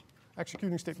after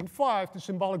executing statement 5, the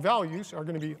symbolic values are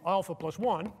going to be alpha plus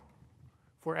 1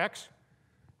 for x,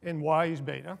 and y is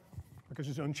beta, because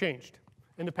it's unchanged.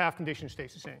 And the path condition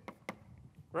stays the same.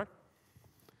 Correct?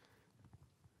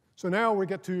 So now we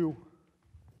get to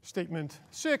statement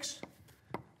 6,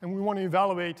 and we want to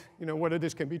evaluate whether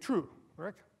this can be true.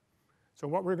 Correct? So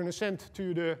what we're going to send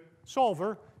to the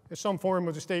solver is some form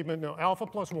of the statement, alpha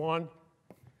plus 1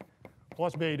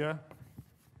 plus beta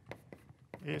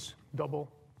is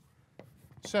double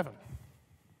 7.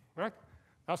 Right?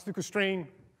 That's the constraint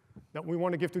that we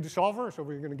want to give to the solver. So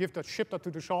we're going to ship that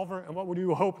to the solver, and what would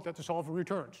you hope that the solver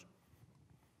returns?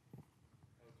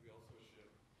 Do we also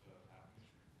ship the path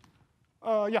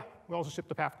condition? Yeah, we also ship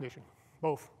the path condition,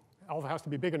 both. Alpha has to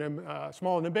be bigger than,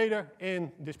 smaller than beta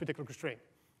in this particular constraint.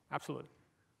 Absolutely.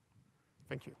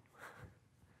 Thank you.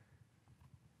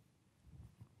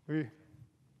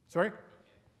 Sorry?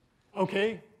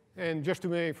 Okay. And just to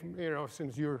make,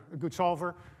 since you're a good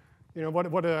solver,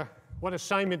 what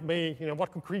assignment may,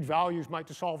 what concrete values might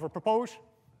the solver propose?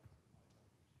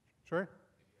 Sorry?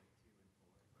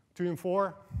 2 and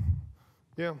 4.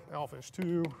 Yeah, alpha is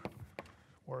 2,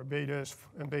 or beta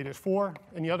is 4.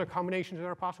 Any other combinations that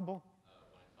are possible?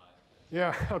 1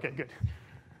 and 5. Yeah, okay, good.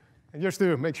 And just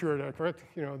to make sure that correct,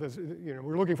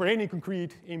 we're looking for any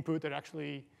concrete input that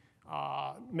actually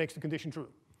makes the condition true.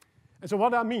 And so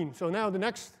what that means, so now the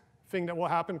next thing that will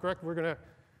happen, correct,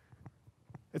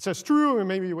 it says true, and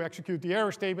maybe we execute the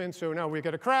error statement, so now we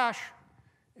get a crash,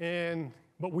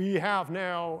 but we have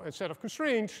now a set of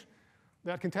constraints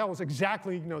that can tell us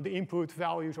exactly the input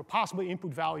values or possibly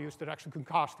input values that actually can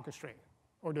cause the constraint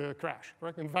or the crash,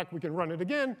 correct? In fact, we can run it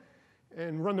again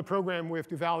and run the program with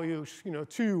the values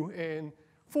 2 and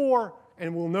 4,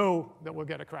 and we'll know that we'll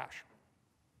get a crash.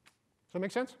 Does that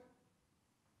make sense?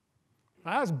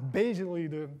 That's basically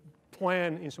the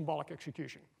plan in symbolic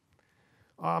execution.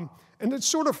 And it's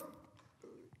sort of,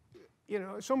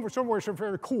 some ways are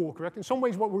very cool, correct? In some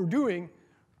ways what we're doing,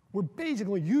 we're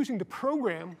basically using the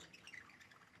program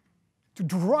to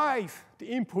drive the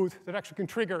input that actually can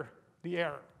trigger the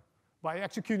error by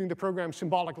executing the program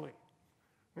symbolically.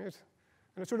 Right?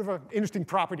 And it's sort of an interesting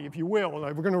property, if you will.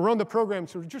 Like we're going to run the program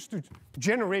just to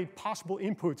generate possible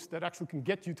inputs that actually can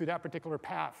get you to that particular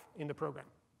path in the program.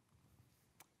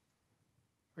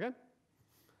 Okay?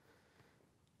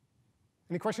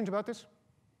 Any questions about this?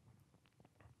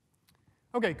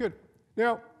 Okay, good.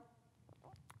 Now,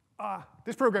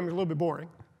 this program is a little bit boring,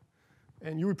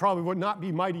 and you would not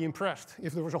be mighty impressed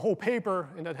if there was a whole paper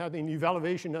and that had an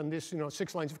evaluation on this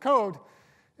 6 lines of code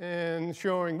and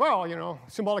showing, well,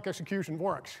 symbolic execution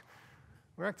works,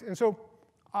 correct? And so,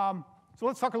 so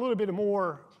let's talk a little bit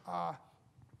more.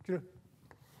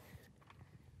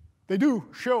 They do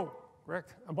show,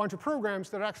 correct, a bunch of programs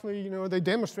that actually, they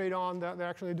demonstrate on that they're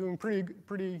actually doing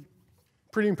pretty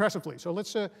impressively. So let's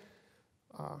see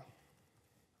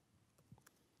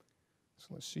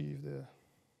if the.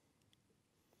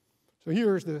 So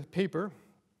here's the paper.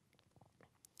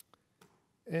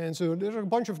 And so there's a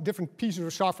bunch of different pieces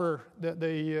of software that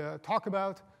they talk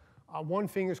about. One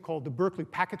thing is called the Berkeley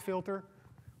packet filter.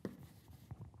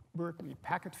 Berkeley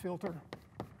packet filter.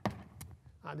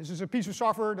 This is a piece of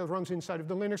software that runs inside of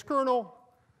the Linux kernel.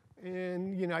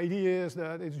 And the idea is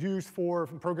that it's used for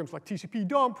programs like TCP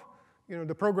dump.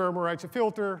 The programmer writes a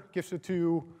filter, gives it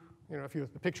to,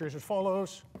 the picture is as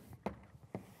follows.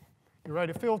 You write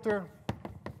a filter.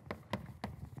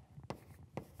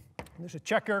 There's a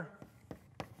checker.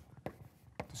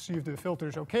 see if the filter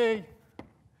is OK.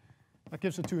 That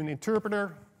gives it to an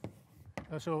interpreter.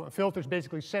 So a filter is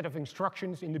basically a set of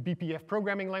instructions in the BPF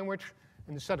programming language.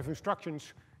 And the set of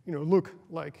instructions look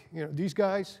like these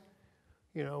guys.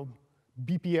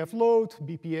 BPF load,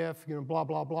 BPF, blah,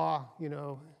 blah, blah,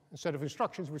 a set of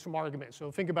instructions with some arguments.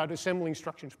 So think about assembly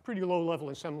instructions, pretty low-level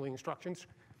assembly instructions.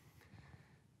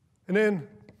 And then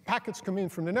packets come in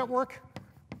from the network.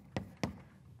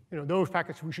 Those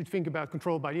packets we should think about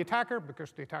controlled by the attacker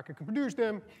because the attacker can produce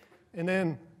them. And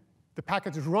then the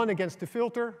packet is run against the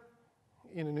filter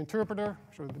in an interpreter.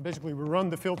 So basically we run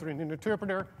the filter in an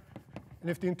interpreter. And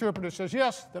if the interpreter says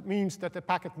yes, that means that the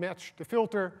packet matched the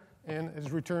filter and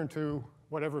is returned to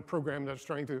whatever program that's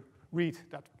trying to read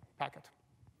that packet.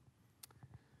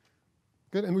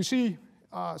 Good, and we see,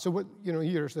 so what,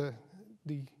 here's the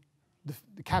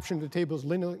caption of the table is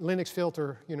Linux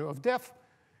filter, of def.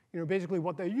 Basically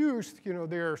what they used,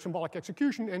 their symbolic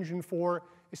execution engine for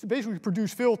is to basically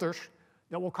produce filters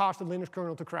that will cause the Linux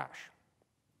kernel to crash.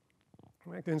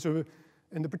 Right? And so,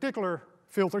 in the particular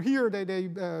filter here they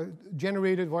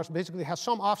generated basically has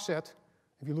some offset.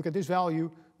 If you look at this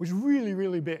value, which is really,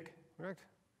 really big, right?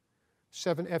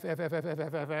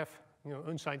 7FFFFFFF,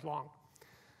 unsigned long.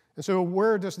 And so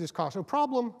where does this cause a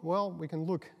problem? Well, we can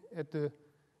look at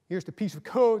here's the piece of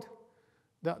code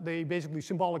that they basically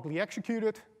symbolically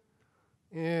executed.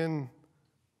 And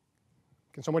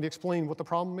can somebody explain what the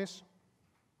problem is?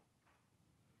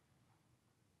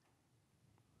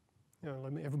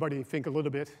 Let everybody think a little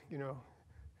bit,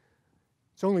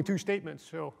 It's only 2 statements,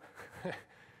 so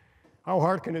how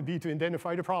hard can it be to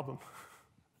identify the problem?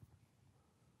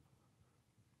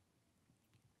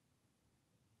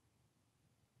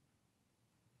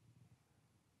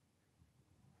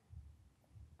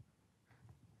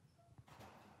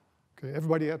 Okay,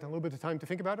 everybody had a little bit of time to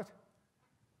think about it?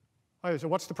 All right, so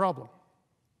what's the problem?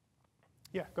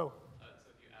 Yeah, go. So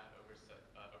if you add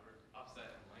offset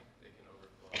and length, they can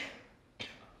overflow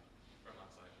from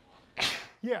outside.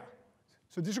 Yeah.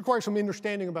 So this requires some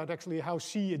understanding about actually how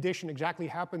C addition exactly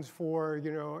happens for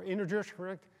integers,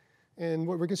 correct? And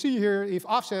what we can see here, if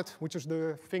offset, which is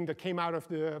the thing that came out of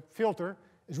the filter,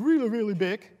 is really, really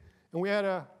big, and we add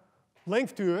a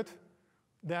length to it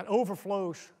that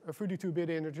overflows a 32-bit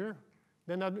integer,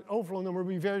 then that overflow number will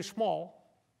be very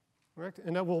small, right?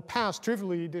 And that will pass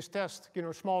trivially this test,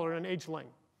 smaller than HLang.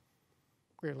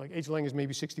 Like HLang is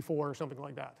maybe 64 or something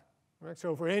like that, right?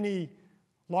 So for any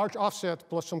large offset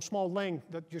plus some small length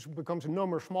that just becomes a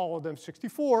number smaller than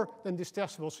 64, then this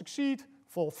test will succeed,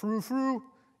 fall through,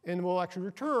 and will actually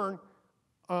return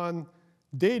on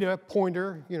data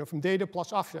pointer, from data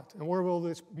plus offset. And where will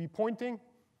this be pointing?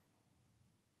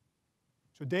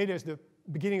 So data is the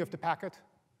beginning of the packet.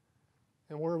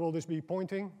 And where will this be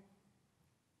pointing?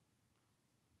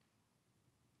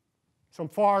 Some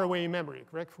far away in memory,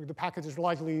 correct? The packet is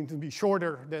likely to be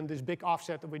shorter than this big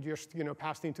offset that we just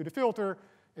passed into the filter,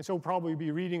 and so probably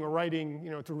be reading or writing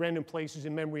to random places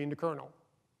in memory in the kernel.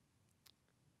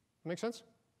 Make sense?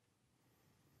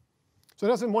 So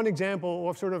that's one example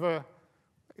of sort of a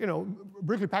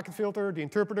Berkeley packet filter. The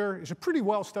interpreter is a pretty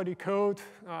well-studied code.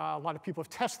 A lot of people have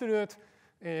tested it.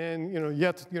 And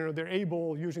yet they're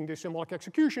able, using this symbolic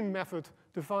execution method,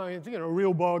 to find a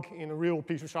real bug in a real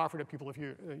piece of software that people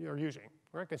are using.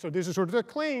 Right? And so this is sort of the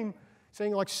claim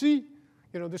saying, like, see,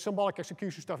 this symbolic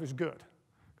execution stuff is good.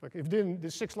 Like, if the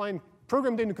 6-line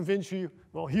program didn't convince you,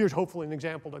 well, here's hopefully an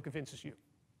example that convinces you.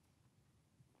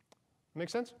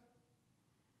 Make sense?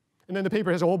 And then the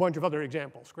paper has a whole bunch of other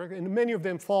examples, correct? And many of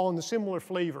them fall in a similar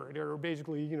flavor. They're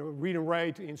basically read and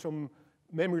write in some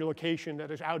memory location that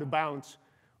is out of bounds.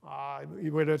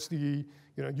 Whether it's the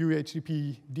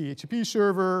UHTTP, DHCP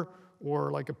server,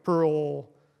 or like a Perl,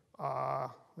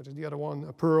 what is the other one?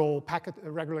 A Perl packet,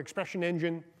 a regular expression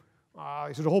engine.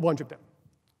 There's a whole bunch of them.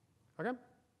 Okay?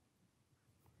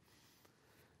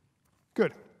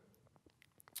 Good.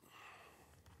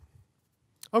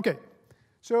 Okay,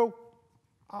 so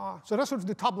that's sort of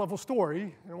the top-level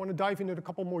story. And I want to dive into a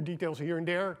couple more details here and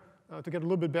there to get a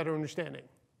little bit better understanding.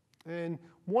 And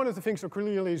one of the things that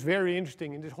clearly is very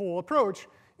interesting in this whole approach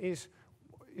is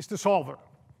the solver.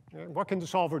 What can the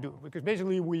solver do? Because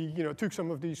basically we took some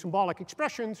of these symbolic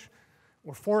expressions,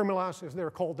 or formulas as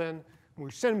they're called then, and we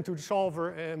send them to the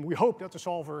solver, and we hope that the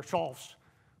solver solves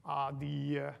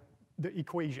the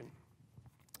equation.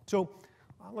 So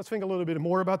let's think a little bit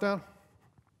more about that.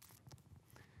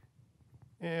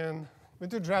 And it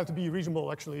turns out to be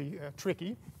reasonable, actually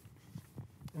tricky.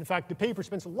 In fact, the paper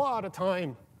spends a lot of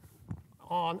time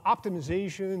on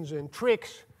optimizations and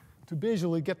tricks to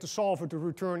basically get the solver to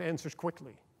return answers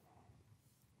quickly.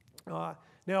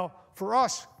 Now, for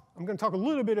us, I'm going to talk a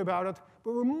little bit about it,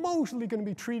 but we're mostly going to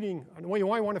be treating, and the way you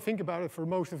might want to think about it for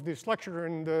most of this lecture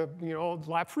and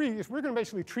lab 3 is we're going to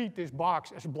basically treat this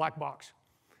box as a black box.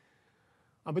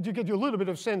 But you get you a little bit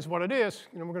of sense what it is,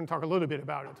 we're going to talk a little bit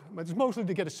about it. But it's mostly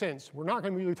to get a sense. We're not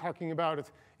going to be really talking about it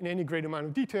in any great amount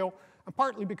of detail, and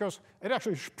partly because it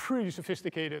actually is pretty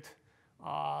sophisticated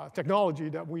technology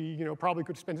that we probably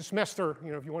could spend a semester,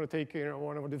 if you want to take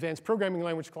one of the advanced programming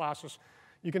language classes,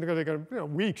 you can take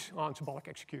weeks on symbolic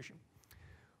execution.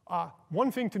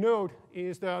 One thing to note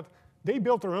is that they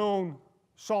built their own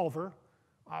solver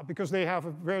because they have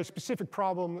a very specific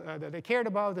problem that they cared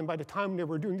about, and by the time they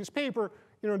were doing this paper,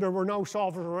 there were no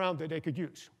solvers around that they could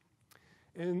use.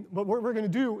 But what we're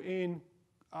going to do in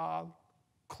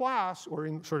class, or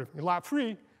in lab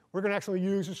 3, we're going to actually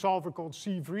use a solver called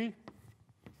C3,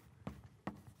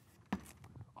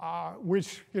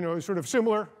 which is sort of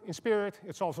similar in spirit.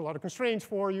 It solves a lot of constraints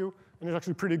for you, and it's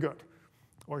actually pretty good,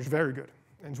 or it's very good,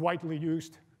 and it's widely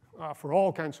used for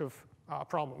all kinds of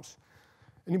problems.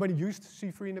 Anybody used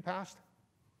C3 in the past?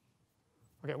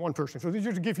 Okay, one person. So this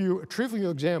is to give you a trivial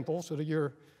example so that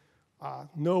you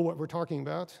know what we're talking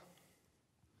about.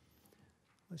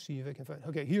 Let's see if I can find.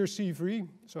 Okay, here's C3.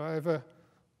 So I've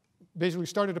basically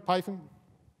started a Python.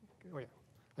 Oh yeah,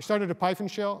 I started a Python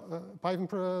shell,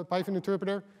 Python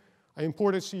interpreter. I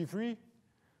imported C3.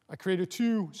 I created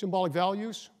 2 symbolic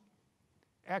values,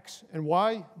 x and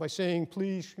y, by saying,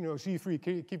 please,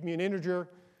 C3, keep me an integer.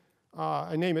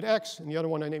 I name it x, and the other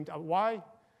one I named y.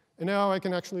 And now I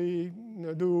can actually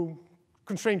do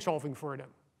constraint solving for them.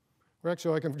 Right?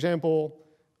 So I can, for example,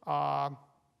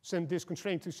 send this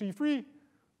constraint to C3,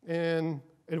 and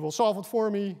it will solve it for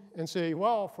me and say,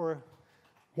 well, for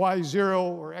y is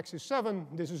 0 or x is 7,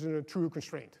 this is a true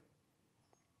constraint.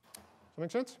 Does that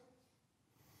make sense?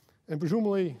 And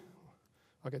presumably,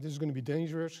 okay, this is going to be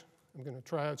dangerous. I'm going to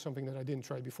try out something that I didn't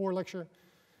try before lecture.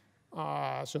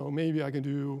 So maybe I can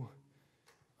do,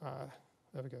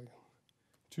 there we go.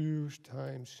 2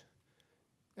 times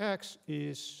x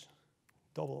is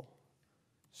double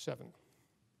 7.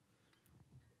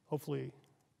 Hopefully,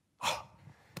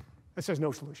 it says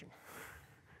no solution.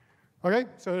 Okay,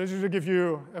 so this is to give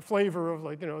you a flavor of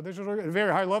this is at a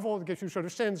very high level. It gives you sort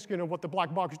of sense, what the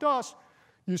black box does.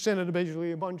 You send it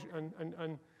basically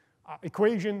an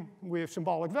equation with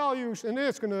symbolic values, and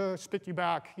it's going to spit you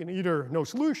back either no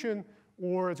solution,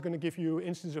 or it's going to give you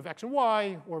instances of x and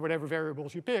y, or whatever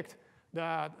variables you picked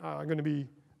that are going to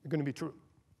be true.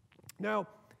 Now,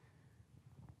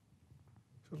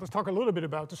 so let's talk a little bit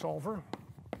about the solver.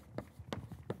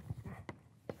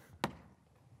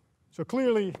 So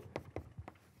clearly,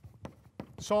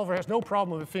 the solver has no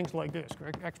problem with things like this,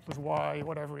 correct? X plus y,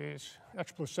 whatever it is,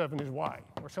 x plus 7 is y,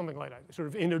 or something like that. Sort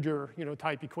of integer,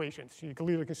 type equations. You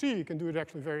clearly can see you can do it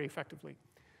actually very effectively.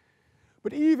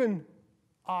 But even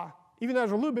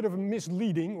there's a little bit of a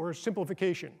misleading or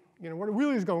simplification. What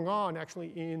really is going on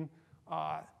actually in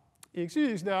exe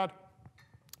is that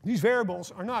these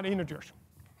variables are not integers.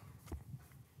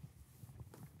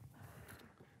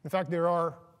 In fact, there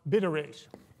are bit arrays.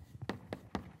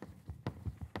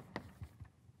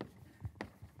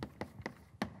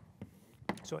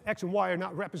 So x and y are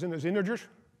not represented as integers,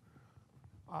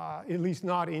 at least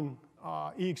not in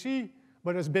exe,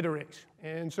 but as bit arrays.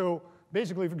 And so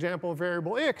basically, for example,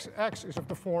 variable x is of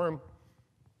the form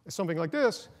something like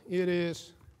this. It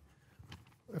is,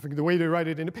 I think the way they write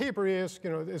it in the paper is,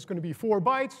 it's going to be 4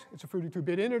 bytes. It's a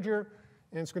 32-bit integer,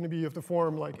 and it's going to be of the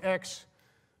form like x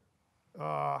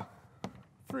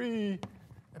 3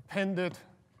 appended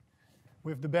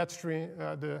with the bit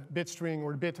string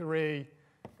or bit array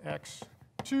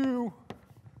x2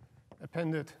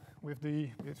 appended with the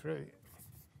bit array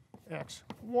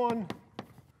x1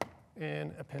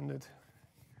 and appended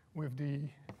with the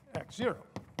x0.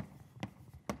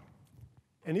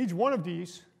 And each one of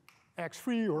these,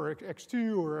 x3 or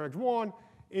x2 or x1,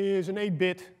 is an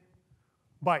 8-bit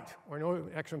byte. Or no,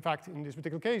 x, in fact, in this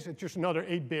particular case, it's just another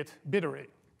 8-bit bit array.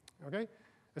 Okay?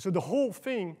 And so the whole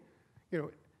thing, the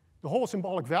whole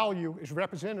symbolic value is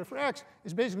represented for x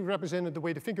is basically represented, the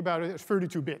way to think about it, as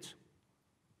 32 bits. Does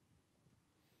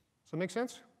that make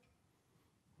sense?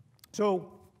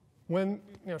 So when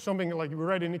something like you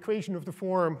write an equation of the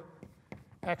form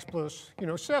x plus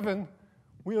 7,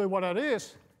 really what that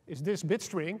is this bit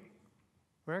string,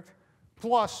 correct?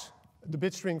 Plus the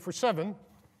bit string for 7,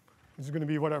 which is going to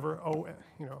be whatever,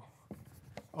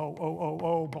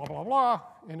 blah, blah, blah,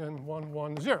 and then 1,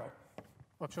 1, 0.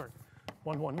 Oh, sorry,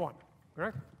 1, 1, 1,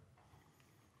 correct?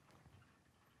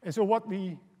 And so what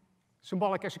the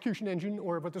symbolic execution engine,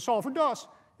 or what the solver does,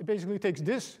 it basically takes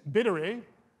this bit array,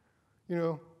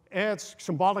 adds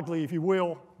symbolically, if you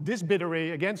will, this bit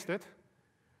array against it,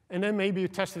 and then maybe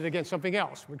test it against something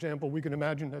else. For example, we can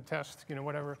imagine a test,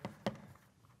 whatever.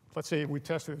 Let's say we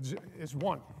test it as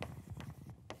 1.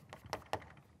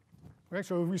 Right,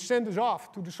 so if we send this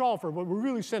off to the solver, what we're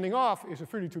really sending off is a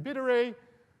 32-bit array,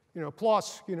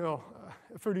 plus,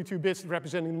 32 bits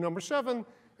representing the number 7,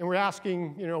 and we're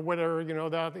asking, whether,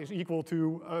 that is equal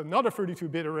to another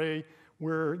 32-bit array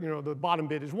where, the bottom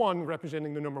bit is 1,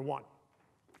 representing the number 1.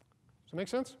 Does that make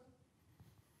sense?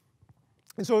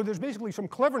 And so there's basically some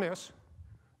cleverness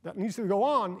that needs to go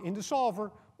on in the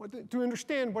solver to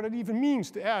understand what it even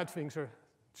means to add things, or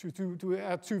to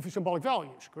add two symbolic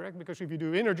values, correct? Because if you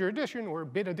do integer addition or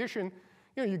bit addition,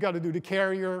 you got to do the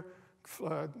carrier,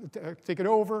 take it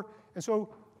over. And so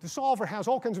the solver has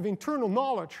all kinds of internal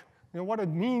knowledge, what it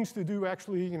means to do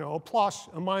actually, a plus,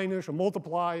 a minus, a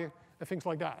multiply, and things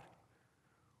like that.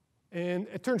 And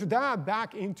it turns that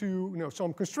back into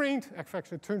some constraint. In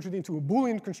fact, it turns it into a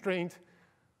Boolean constraint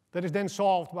that is then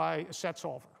solved by a set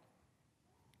solver.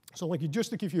 So like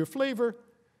just to give you a flavor,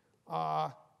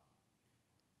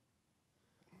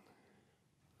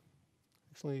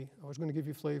 actually, I was going to give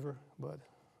you flavor, but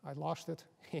I lost it.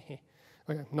 Okay,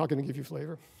 I'm not going to give you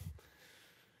flavor.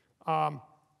 But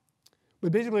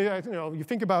basically, you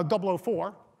think about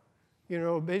 004,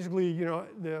 basically,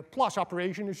 the plus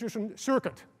operation is just a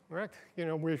circuit, correct?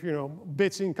 With,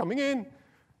 bits incoming in,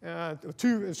 a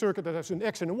circuit that has an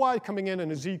X and a Y coming in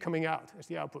and a Z coming out as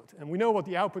the output. And we know what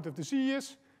the output of the Z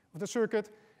is, of the circuit,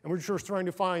 and we're just trying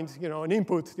to find, an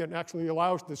input that actually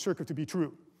allows the circuit to be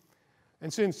true.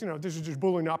 And since, this is just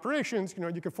Boolean operations,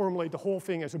 you can formulate the whole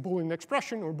thing as a Boolean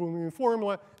expression or Boolean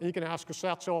formula, and you can ask a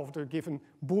set solver to give a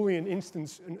Boolean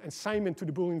instance, an assignment to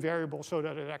the Boolean variable so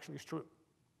that it actually is true.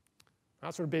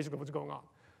 That's sort of basically what's going on.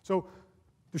 So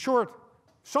the short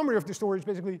summary of the story is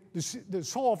basically the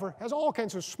solver has all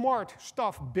kinds of smart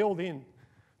stuff built in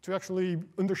to actually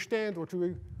understand or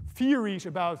to theories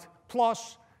about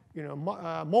plus,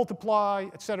 multiply,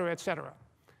 et cetera, et cetera.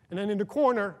 And then in the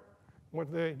corner,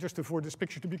 just for this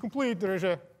picture to be complete, there's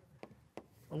a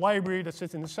library that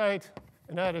sits in the site,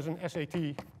 and that is an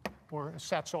SAT, or a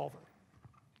SAT solver.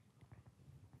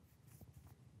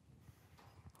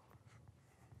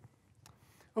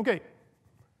 Okay.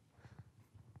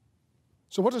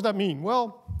 So what does that mean?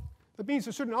 Well, that means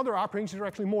that certain other operations are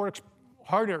actually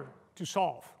harder to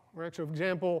solve. Right? So for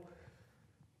example,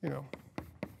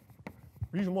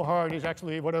 reasonable hard is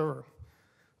actually whatever.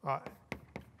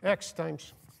 X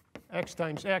times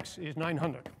X is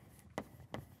 900.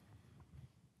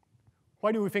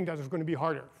 Why do we think that is going to be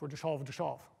harder for the solver to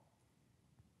solve?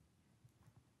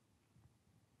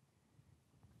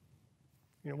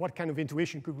 What kind of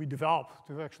intuition could we develop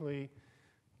to actually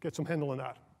get some handle on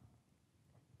that?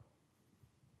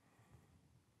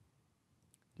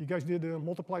 You guys did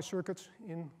multiply circuits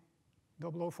in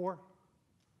 004?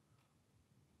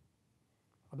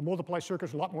 The multiply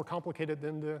circuits are a lot more complicated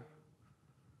than the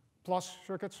plus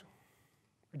circuits,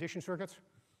 addition circuits.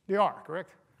 They are,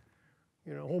 correct?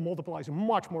 Whole multiply is a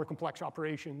much more complex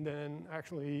operation than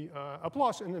actually a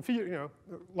plus. And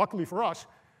luckily for us,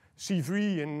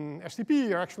 C3 and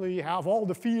STP actually have all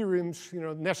the theorems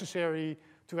necessary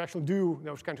to actually do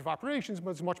those kinds of operations,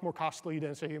 but it's much more costly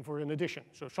than, say, for an addition.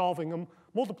 So solving a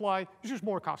multiply is just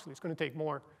more costly. It's going to take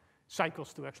more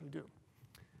cycles to actually do.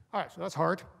 All right, so that's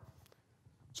hard.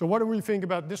 So what do we think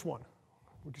about this one?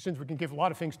 Since we can give a lot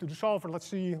of things to the solver, let's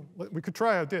see, we could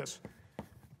try out this.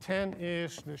 10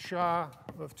 is the SHA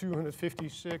of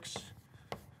 256x.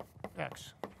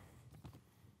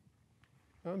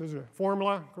 Well, there's a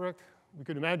formula, correct? We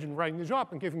could imagine writing this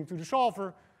up and giving it to the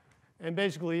solver, and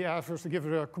basically ask us to give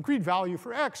it a concrete value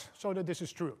for x so that this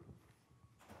is true.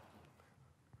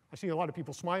 I see a lot of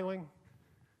people smiling.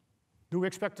 Do we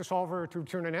expect the solver to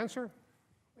return an answer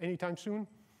anytime soon?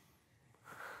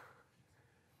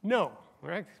 No,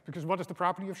 right? Because what is the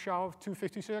property of SHA of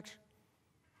 256?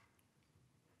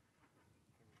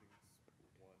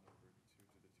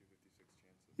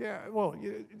 Yeah, well,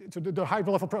 so the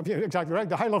high-level property, exactly right.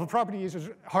 The high-level property is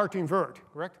hard to invert,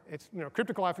 correct? It's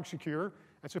cryptographically secure.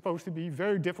 It's supposed to be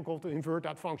very difficult to invert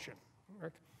that function,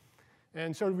 right?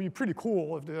 And so it would be pretty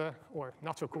cool if or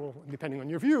not so cool, depending on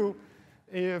your view,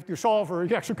 if your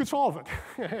solver actually could solve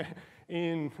it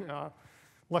in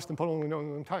less than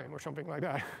polynomial time or something like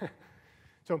that.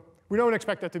 So we don't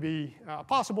expect that to be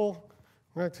possible,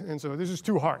 right? And so this is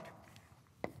too hard.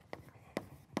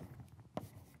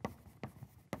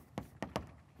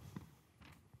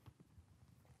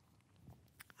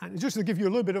 And just to give you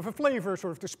a little bit of a flavor,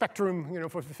 sort of the spectrum,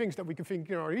 for the things that we can think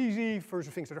are easy, versus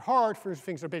the things that are hard, versus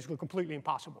things that are basically completely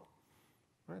impossible,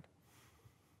 right?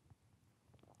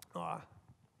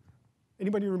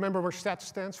 Anybody remember what stat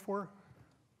stands for?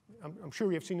 I'm sure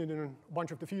you have seen it in a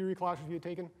bunch of the theory classes you've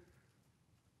taken.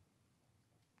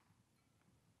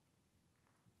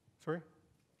 Sorry?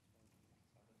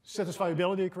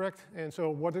 Satisfiability, correct? And so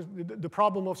what is the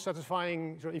problem of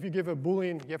satisfying, so if you give a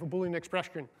Boolean, you have a Boolean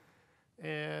expression,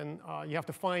 and you have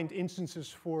to find instances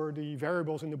for the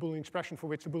variables in the Boolean expression for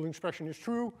which the Boolean expression is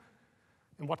true.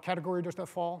 In what category does that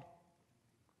fall?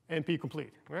 NP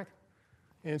complete, right?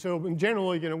 And so in general,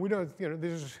 we don't,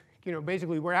 this is,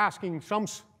 basically we're asking some,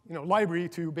 library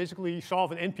to basically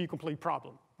solve an NP complete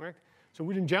problem, right? So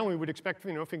we generally would expect,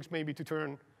 things maybe to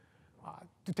turn,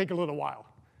 to take a little while.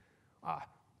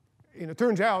 It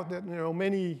turns out that,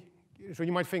 many, so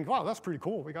you might think, wow, that's pretty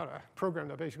cool. We got a program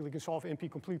that basically can solve NP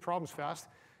complete problems fast.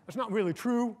 That's not really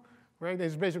true, right?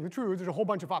 It's basically true. There's a whole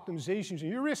bunch of optimizations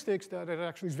and heuristics that it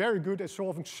actually is very good at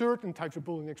solving certain types of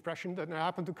Boolean expression that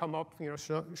happen to come up,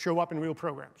 show up in real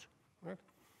programs, right?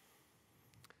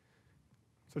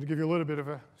 So to give you a little bit of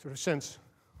a sort of sense.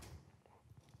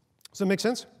 Does that make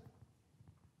sense?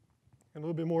 And a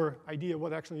little bit more idea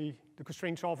what actually the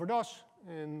constraint solver does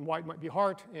and why it might be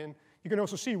hard. And you can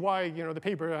also see why the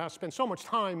paper has spent so much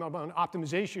time on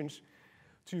optimizations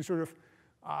to sort of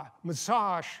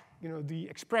massage the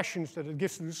expressions that it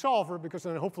gives to the solver, because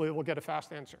then hopefully it will get a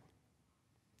fast answer.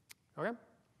 Okay?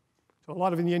 So a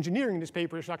lot of the engineering in this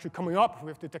paper is actually coming up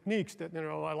with the techniques that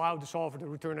allow the solver to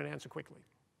return an answer quickly.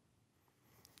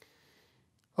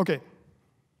 Okay,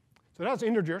 so that's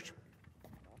integers.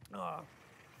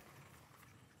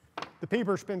 The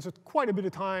paper spends quite a bit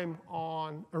of time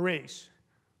on arrays.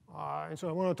 And so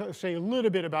I want to say a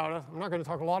little bit about it. I'm not going to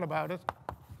talk a lot about it,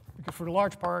 because for the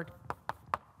large part,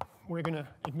 we're going to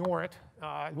ignore it.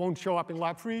 It won't show up in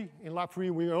lab 3. In lab 3,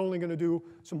 we're only going to do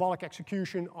symbolic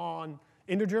execution on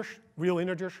integers, real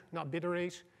integers, not bit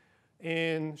arrays,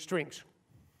 and strings.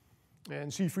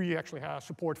 And C3 actually has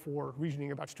support for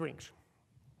reasoning about strings.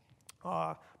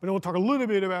 But we'll talk a little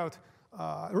bit about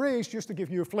arrays, just to give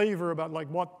you a flavor about like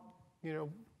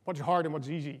what's hard and what's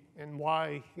easy, and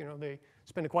why they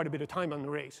spend quite a bit of time on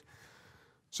arrays.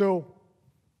 So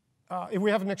if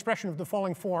we have an expression of the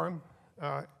following form,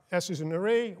 S is an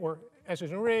array, or S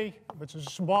is an array, which is a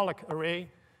symbolic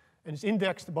array, and it's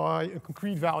indexed by a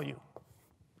concrete value,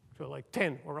 so like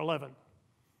 10 or 11.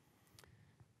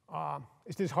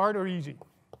 Is this hard or easy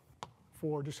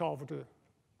for the solver to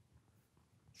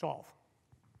solve?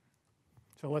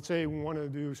 So let's say we want to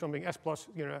do something S plus,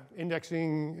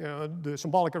 indexing the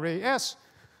symbolic array S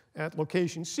at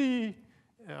location C,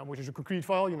 which is a concrete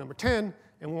value, number 10,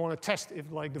 and we want to test if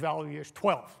the value is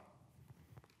 12.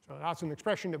 So that's an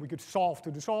expression that we could solve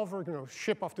to the solver,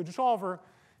 ship off to the solver,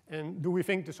 and do we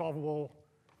think the solver will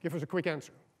give us a quick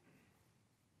answer?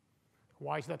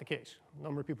 Why is that the case? A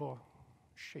number of people are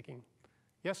shaking.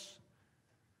 Yes?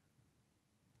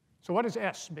 So what is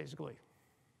S, basically?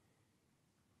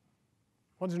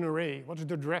 What's an array? What's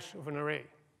the address of an array?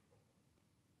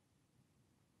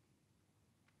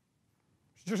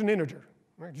 It's just an integer,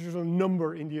 right? It's just a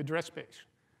number in the address space.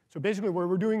 So basically what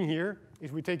we're doing here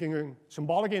is we're taking a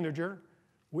symbolic integer,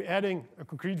 we're adding a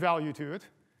concrete value to it,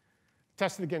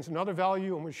 test it against another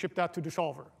value, and we ship that to the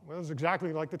solver. Well, that's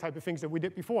exactly like the type of things that we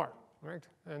did before, right?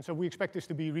 And so we expect this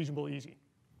to be reasonably easy.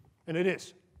 And it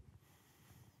is.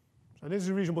 So this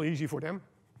is reasonably easy for them.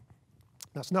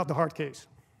 That's not the hard case.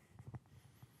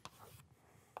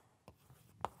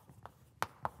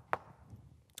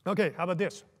 Okay, how about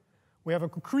this? We have a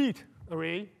concrete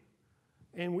array,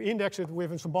 and we index it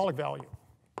with a symbolic value.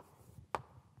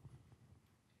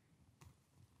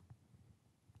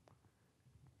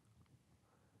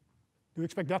 Do you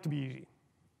expect that to be easy?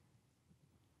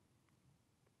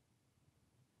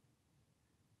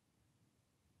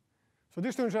 So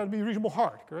this turns out to be reasonably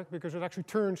hard, correct? Because it actually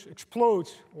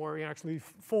explodes, or it actually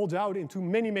folds out into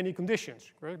many, many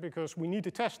conditions, right? Because we need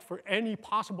to test for any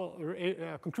possible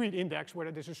concrete index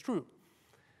whether this is true.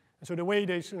 And so the way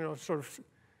they sort of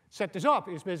set this up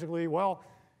is basically, well,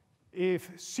 if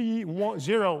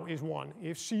C0 is 1,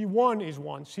 if C1 is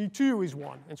 1, C2 is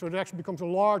 1. And so it actually becomes a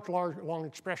large, long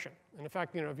expression. And in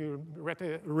fact, if you read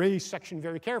the array section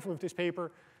very carefully of this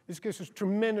paper, this gives us a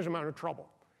tremendous amount of trouble.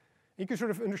 You can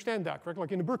sort of understand that, correct?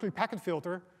 Like in the Berkeley packet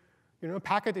filter, a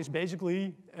packet is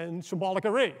basically a symbolic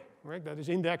array, right? That is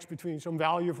indexed between some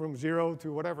value from 0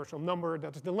 to whatever, some number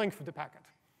that is the length of the packet.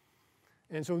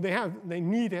 And so they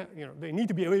need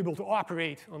to be able to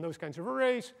operate on those kinds of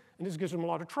arrays, and this gives them a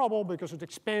lot of trouble because it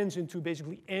expands into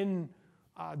basically n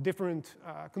different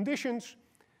conditions,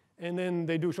 and then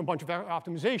they do some bunch of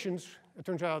optimizations. It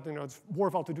turns out it's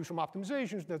worthwhile to do some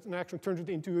optimizations that actually turns it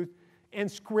into n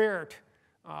squared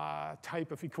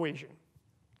type of equation.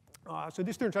 So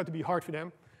this turns out to be hard for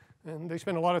them, and they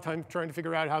spend a lot of time trying to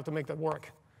figure out how to make that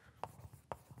work.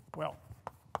 Well,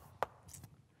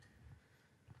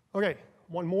 okay,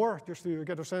 one more, just to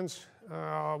get a sense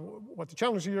what the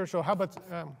challenge is here. So how about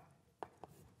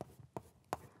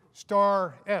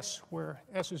star S, where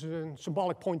S is a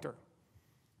symbolic pointer?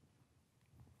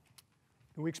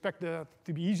 Do we expect that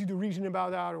to be easy to reason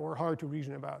about that or hard to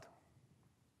reason about?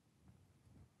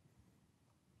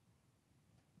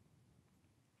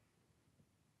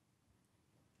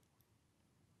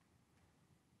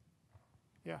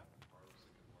 Yeah.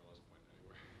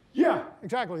 Yeah,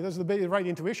 exactly. That's the right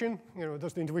intuition.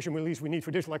 That's the intuition at least we need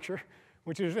for this lecture,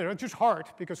 which is just hard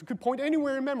because it could point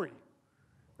anywhere in memory.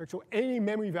 Right? So any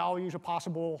memory value is a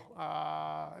possible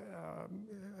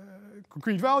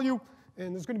concrete value,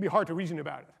 and it's going to be hard to reason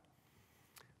about it.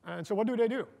 And so what do?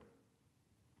 They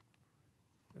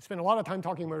spend a lot of time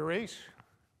talking about arrays,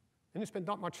 and they spend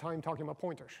not much time talking about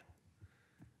pointers.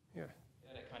 Yeah.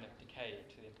 Let it kind of decay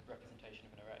to the representation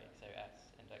of an array, so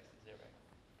S index is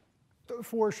 0.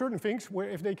 For certain things, where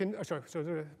if they can,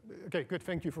 okay, good,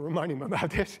 thank you for reminding me about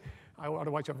this.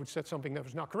 Otherwise I would set something that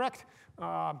was not correct.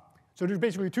 So there's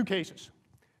basically two cases.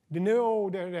 They know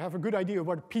that they have a good idea of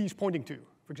what P is pointing to.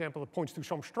 For example, it points to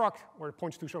some struct, or it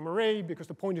points to some array, because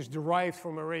the point is derived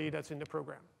from an array that's in the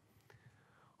program.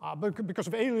 But because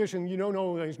of aliasing, you don't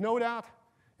always know that,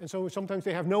 and so sometimes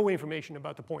they have no information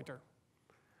about the pointer.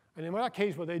 And in that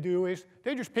case, what they do is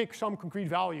they just pick some concrete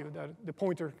value that the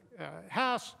pointer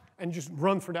has, and just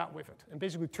run for that with it, and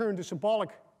basically turn the symbolic,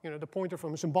 the pointer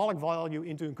from a symbolic value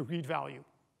into a concrete value.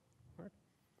 Right?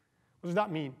 What does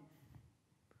that mean?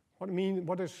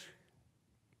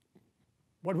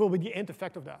 What will be the end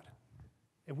effect of that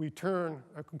if we turn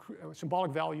a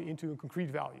symbolic value into a concrete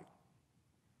value?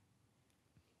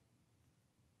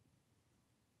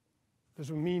 Does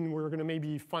it mean we're going to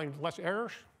maybe find less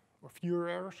errors or fewer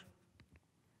errors?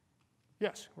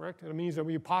 Yes, right? It means that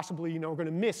we possibly are going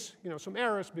to miss some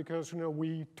errors because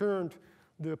we turned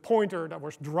the pointer that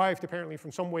was derived apparently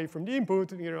from some way from the input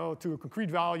to a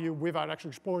concrete value without actually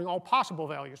exploring all possible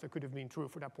values that could have been true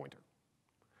for that pointer.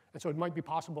 And so it might be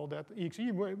possible that exe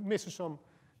misses some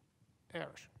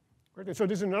errors. Right? And so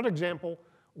this is another example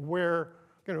where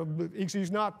exe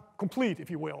is not complete, if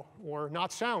you will, or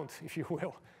not sound, if you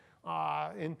will.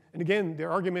 And again,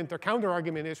 their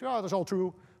counter-argument is, oh, that's all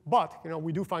true, but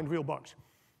we do find real bugs.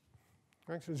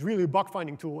 Right? So it's really a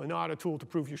bug-finding tool and not a tool to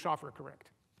prove your software correct.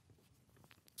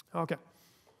 Okay.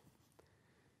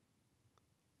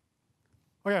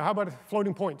 Okay, how about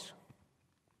floating points?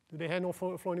 Do they handle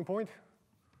floating point?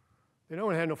 They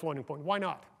don't handle floating point. Why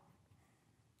not?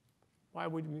 Why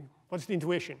would we? What's the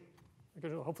intuition?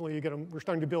 Because hopefully we're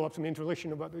starting to build up some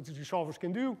intuition about what these solvers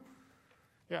can do.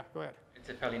 Yeah, go ahead. It's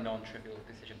a fairly non-trivial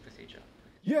decision procedure.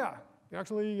 Yeah,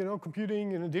 actually,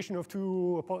 computing an addition of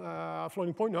two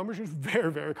floating point numbers is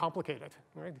very, very complicated,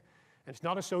 right? And it's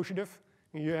not associative.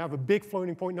 You have a big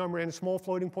floating point number and a small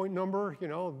floating point number.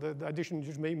 The addition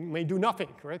just may do nothing,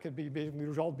 right? Could be basically the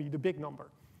result be the big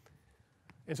number.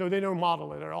 And so they don't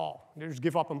model it at all. They just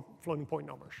give up on floating point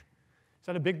numbers. Is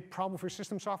that a big problem for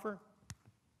system software?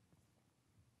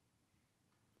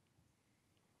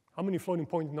 How many floating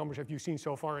point numbers have you seen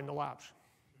so far in the labs?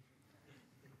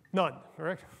 None,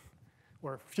 correct?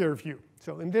 Or very few.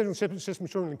 So in different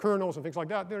systems, certainly kernels and things like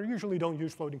that, they usually don't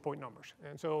use floating point numbers.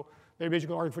 And so they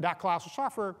basically argue for that class of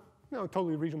software,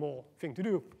 totally reasonable thing to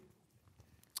do.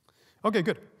 Okay,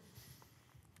 good.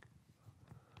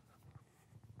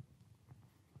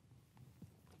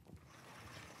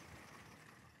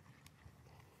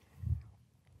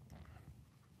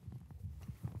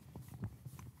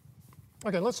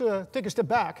 Okay, let's take a step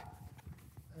back.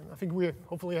 And I think we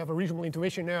hopefully have a reasonable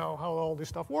intuition now how all this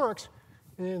stuff works,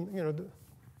 and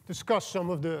discuss some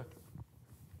of the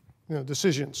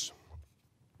decisions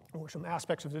or some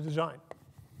aspects of the design.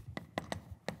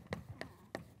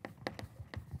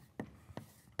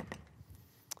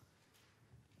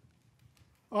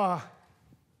 So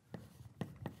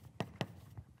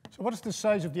what is the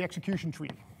size of the execution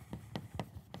tree?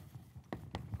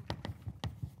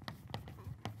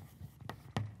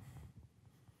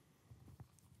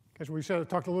 As we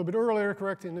talked a little bit earlier,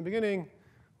 correct, in the beginning,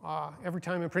 every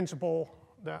time in principle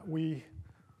that we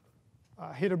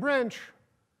hit a branch,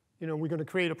 we're going to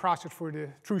create a process for the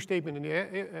true statement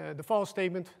and the false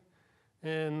statement,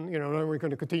 and then we're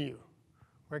going to continue.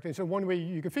 Right? And so one way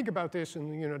you can think about this,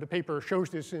 and the paper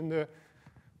shows this in the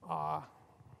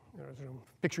there's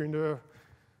a picture in the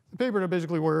paper that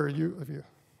basically where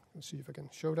let's see if I can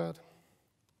show that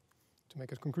to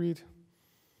make it concrete.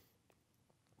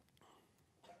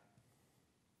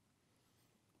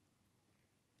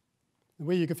 The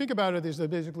way you can think about it is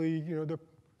that basically, the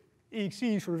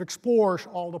EXE sort of explores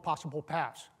all the possible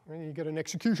paths. And you get an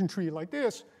execution tree like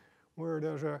this, where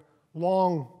there's a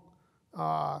long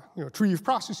tree of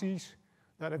processes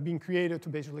that have been created to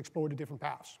basically explore the different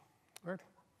paths. Right?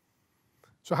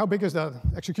 So how big is that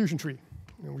execution tree?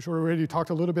 We sort of already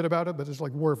talked a little bit about it, but it's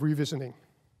like worth revisiting.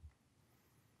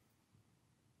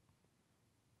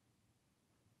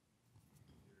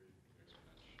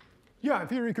 Yeah, in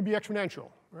theory, it could be exponential,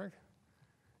 right?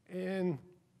 And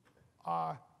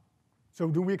so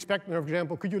do we expect, for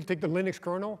example, could you take the Linux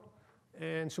kernel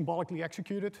and symbolically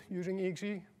execute it using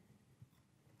EXE?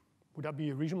 Would that be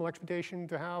a reasonable expectation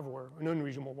to have or an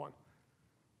unreasonable one?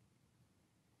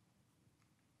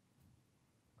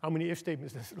 How many if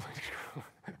statements does the Linux kernel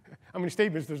how many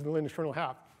statements does the Linux kernel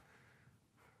have?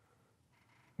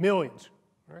 Millions,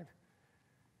 right?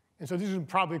 And so this is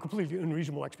probably a completely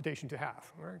unreasonable expectation to have,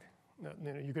 right?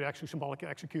 You could actually symbolically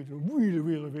execute really,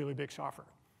 really, really big software.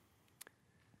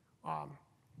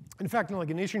 In fact,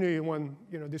 like initially when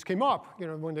this came up,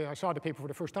 when I saw the paper for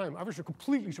the first time, I was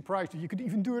completely surprised that you could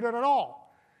even do it at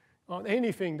all on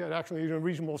anything that actually is a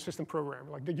reasonable system program.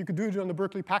 Like that you could do it on the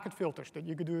Berkeley packet filters, that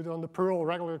you could do it on the Perl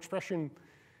regular expression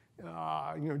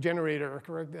generator.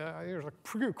 Correct? It was like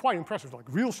quite impressive, like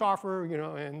real software,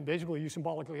 and basically you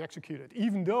symbolically execute it,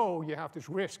 even though you have this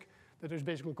risk that there's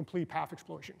basically a complete path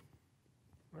explosion.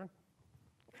 Right?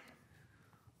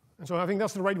 And so I think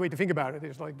that's the right way to think about it,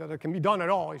 is like that it can be done at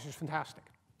all is just fantastic.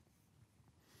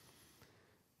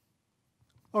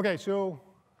 Okay, so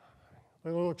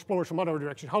we'll explore some other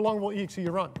directions. How long will EXE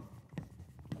run?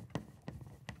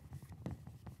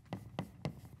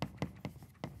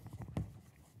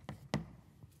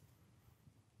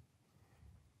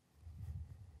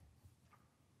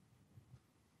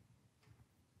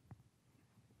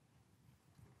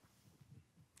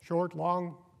 Short,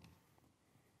 long?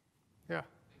 Yeah. I think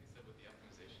you said with the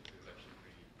optimizations, it was actually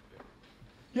pretty quick.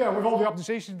 Yeah, with all the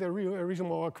optimizations, they're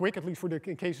reasonable quick, at least for the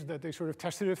cases that they sort of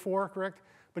tested it for, correct?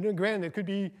 But then granted, it could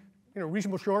be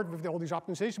reasonable short with all these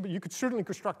optimizations, but you could certainly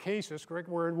construct cases, correct,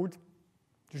 where it would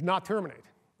just not terminate.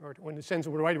 Right? When the sense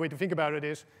of the right way to think about it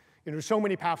is, there's so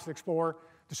many paths to explore.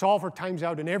 The solver times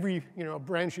out in every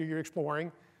branch you're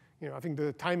exploring. I think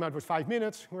the timeout was 5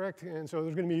 minutes, correct? And so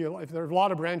there's going to be, if there's a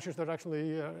lot of branches that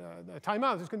actually time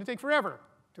out, it's going to take forever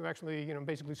to actually,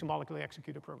 basically symbolically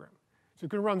execute a program. So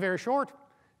it could run very short, it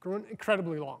could run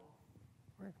incredibly long.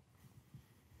 Right?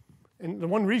 And the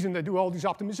one reason they do all these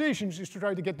optimizations is to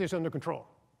try to get this under control.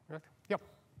 Right? Yep.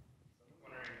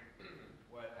 I'm wondering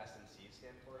what S and C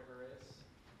stand for in arrays,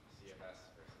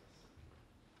 CFS versus.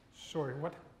 Sorry,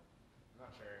 what? I'm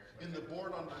not sure. In the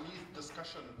board underneath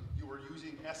discussion, you were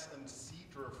using S and C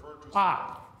to refer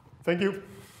to. Thank you.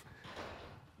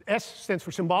 S stands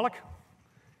for symbolic.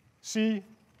 C,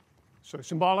 so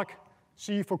symbolic.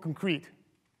 C for concrete.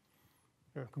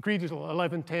 Concrete is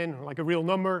 11, 10, like a real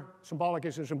number. Symbolic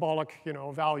is a symbolic,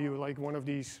 value, like one of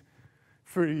these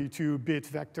 32-bit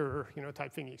vector,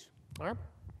 type thingies. All right.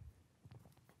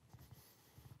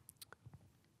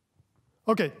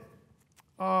 Okay.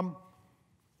 So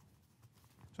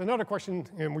another question,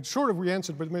 which sort of we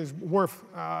answered, but it's worth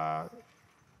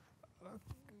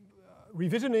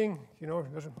revisiting.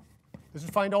 This is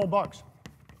find all bugs.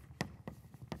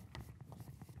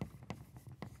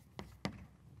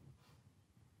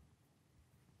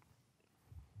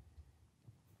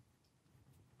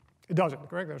 It doesn't,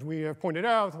 correct? As we have pointed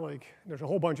out, like there's a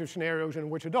whole bunch of scenarios in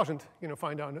which it doesn't,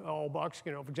 find all bugs.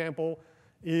 For example,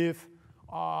 if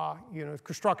it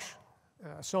constructs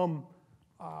some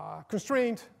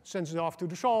constraint, sends it off to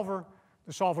the solver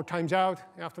times out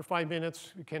after 5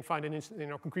 minutes. You can't find any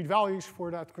concrete values for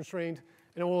that constraint,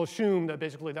 and it will assume that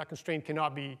basically that constraint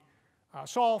cannot be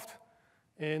solved,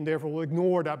 and therefore will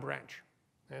ignore that branch.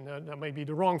 And that might be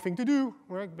the wrong thing to do,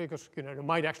 right? Because there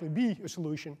might actually be a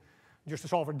solution. Just the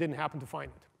solver didn't happen to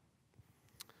find it.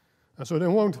 And so they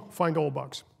won't find all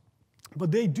bugs. But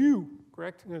they do,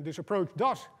 correct? This approach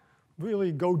does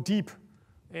really go deep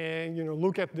and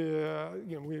look at the,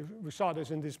 we saw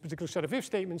this in this particular set of if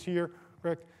statements here,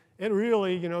 correct? It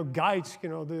really, guides,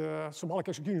 the symbolic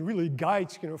execution really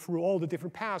guides, through all the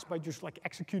different paths by just like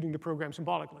executing the program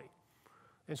symbolically.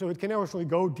 And so it can actually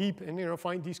go deep and,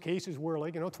 find these cases where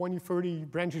like, 20, 30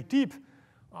 branches deep,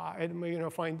 and may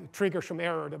trigger some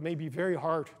error that may be very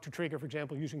hard to trigger, for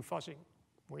example, using fuzzing,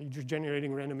 where you're just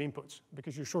generating random inputs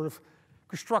because you're sort of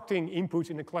constructing inputs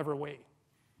in a clever way.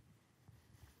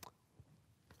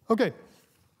 Okay.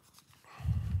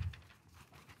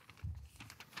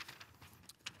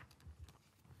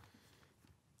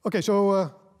 Okay,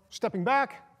 so stepping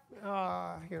back,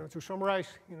 to summarize,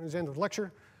 the end of the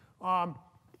lecture.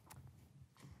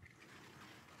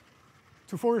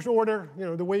 to first order,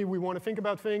 the way we want to think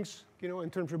about things, in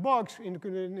terms of bugs in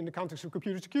the context of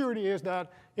computer security is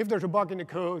that if there's a bug in the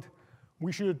code,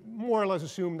 we should more or less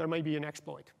assume there may be an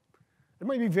exploit. It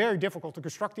might be very difficult to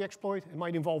construct the exploit. It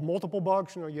might involve multiple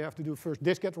bugs. You have to do first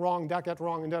this get wrong, and that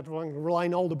wrong,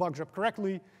 line all the bugs up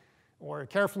correctly or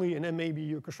carefully, and then maybe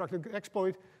you construct an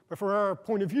exploit. But from our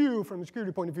point of view, from the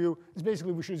security point of view, it's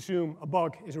basically we should assume a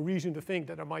bug is a reason to think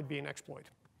that there might be an exploit.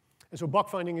 And so bug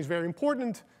finding is very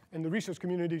important, and the research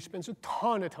community spends a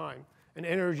ton of time and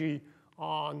energy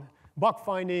on bug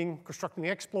finding, constructing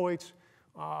exploits,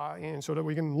 and so that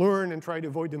we can learn and try to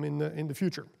avoid them in the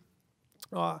future.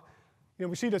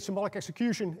 We see that symbolic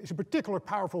execution is a particular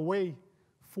powerful way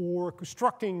for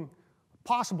constructing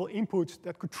possible inputs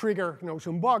that could trigger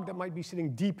some bug that might be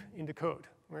sitting deep in the code,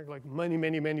 right? Like many,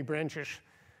 many, many branches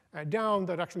down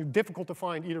that are actually difficult to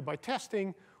find either by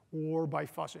testing or by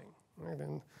fuzzing. Right?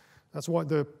 And that's what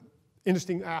the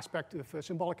interesting aspect of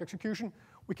symbolic execution.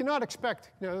 We cannot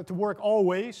expect to work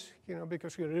always,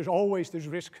 because there's always this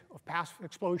risk of path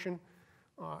explosion,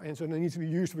 and so they need to be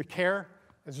used with care.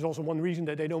 This is also one reason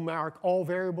that they don't mark all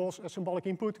variables as symbolic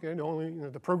input. Only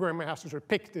the programmer has to sort of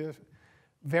pick the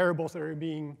variables that are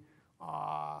being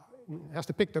has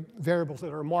to pick the variables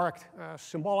that are marked as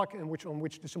symbolic and on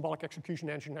which the symbolic execution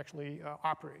engine actually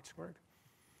operates. Right?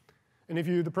 And if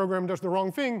the program does the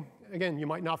wrong thing, again, you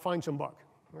might not find some bug,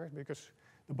 right? Because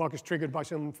the bug is triggered by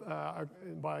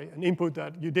by an input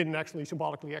that you didn't actually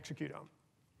symbolically execute on.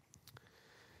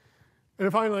 And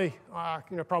then finally,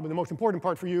 probably the most important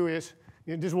part for you is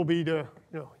this will be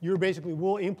you basically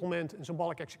will implement a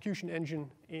symbolic execution engine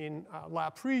in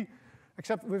Lab 3,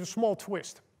 except with a small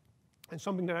twist. And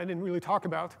something that I didn't really talk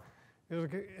about,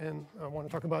 and I want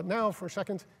to talk about now for a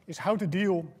second, is how to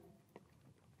deal.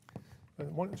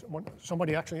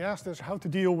 Somebody actually asked us how to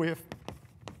deal with,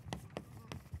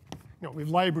 with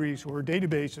libraries or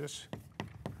databases.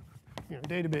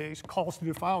 Database calls to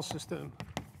the file system.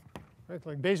 Right?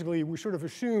 Like basically, we sort of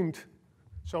assumed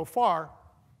so far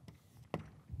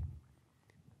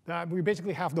that we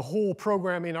basically have the whole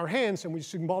program in our hands and we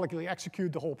symbolically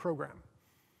execute the whole program.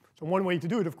 So one way to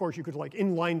do it, of course, you could like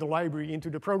inline the library into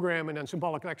the program and then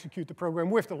symbolically execute the program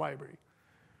with the library.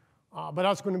 But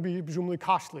that's going to be presumably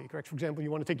costly, correct? For example,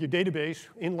 you want to take your database,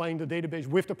 inline the database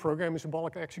with the program, and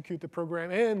symbolically execute the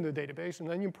program and the database, and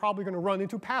then you're probably going to run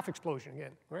into path explosion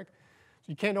again, right? So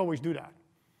you can't always do that.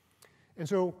 And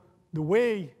so the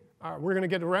way we're going to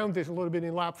get around this a little bit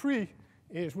in Lab 3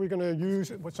 is we're going to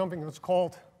use something that's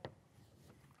called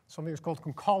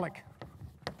concolic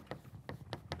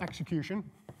execution.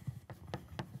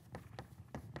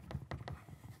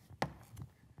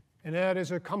 And that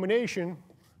is a combination.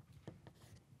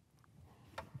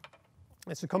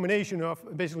 It's a combination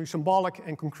of basically symbolic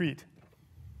and concrete.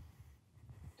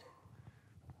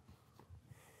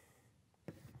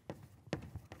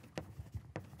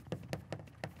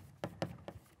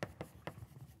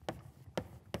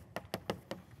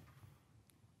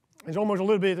 It's almost a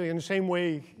little bit in the same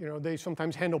way they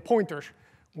sometimes handle pointers,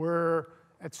 where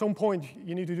at some point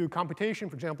you need to do computation,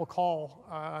 for example, call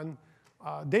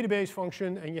a database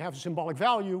function, and you have a symbolic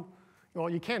value. Well,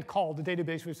 you can't call the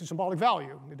database with the symbolic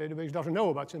value. The database doesn't know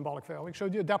about symbolic value. So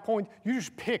at that point, you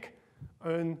just pick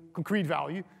a concrete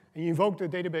value, and you invoke the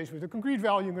database with a concrete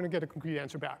value, you're going to get a concrete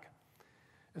answer back.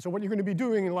 And so what you're going to be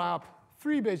doing in Lab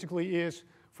 3 basically is,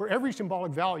 for every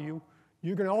symbolic value,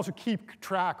 you're going to also keep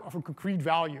track of a concrete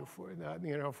value for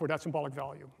that, for that symbolic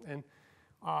value. And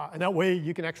that way,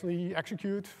 you can actually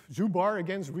execute zoobar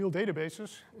against real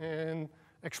databases and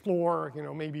explore,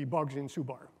 maybe bugs in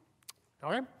zoobar.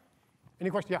 All right? Any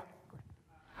questions? Yeah.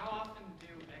 How often do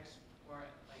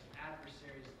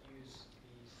adversaries use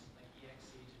these EXE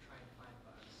to try and find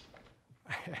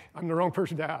bugs? I'm the wrong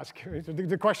person to ask.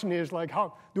 The question is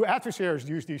how do adversaries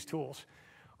use these tools?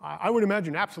 I would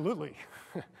imagine absolutely.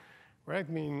 Right?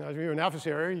 I mean, as you're an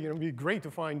adversary, it'd be great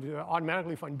to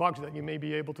automatically find bugs that you may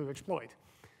be able to exploit.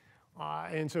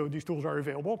 And so these tools are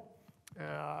available.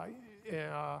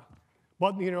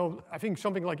 But I think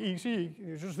something like EXE,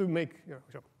 just to make,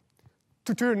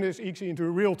 to turn this EXE into a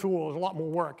real tool is a lot more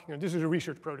work. This is a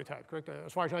research prototype, correct?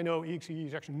 As far as I know, EXE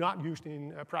is actually not used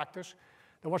in practice.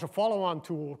 There was a follow-on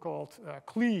tool called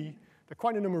CLE that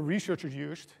quite a number of researchers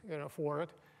used for it.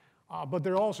 But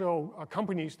there are also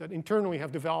companies that internally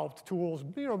have developed tools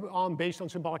based on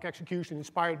symbolic execution,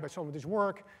 inspired by some of this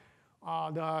work,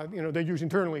 that they use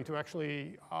internally to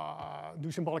actually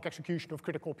do symbolic execution of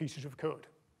critical pieces of code.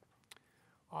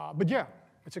 But yeah,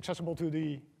 it's accessible to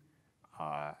the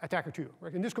attacker too.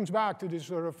 Right? And this comes back to this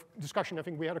sort of discussion I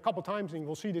think we had a couple times, and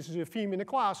we'll see this as a theme in the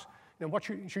class. What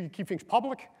should you keep things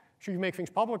public? Should you make things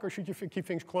public, or should you keep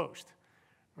things closed?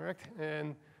 correct?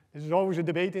 And this is always a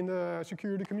debate in the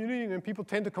security community, and people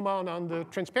tend to come on the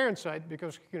transparent side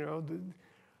because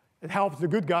it helps the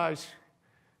good guys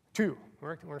too,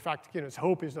 right? Or in fact, its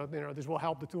hope is that this will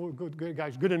help the good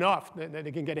guys good enough that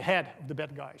they can get ahead of the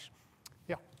bad guys.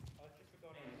 Yeah. Just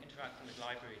regarding interacting with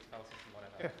libraries, file system,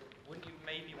 whatever, Yeah. wouldn't you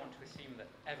maybe want to assume that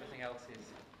everything else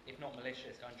is, if not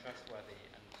malicious, untrustworthy,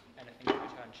 and anything you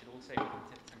return should also be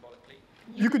considered symbolically?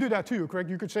 You could do that too, correct?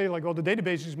 You could say like, well, the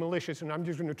database is malicious, and I'm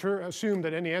just going to assume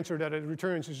that any answer that it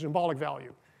returns is a symbolic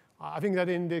value. I think that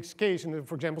in this case,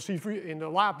 for example, C3 in the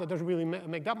lab, that doesn't really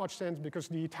make that much sense because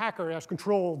the attacker has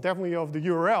control definitely of the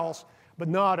URLs, but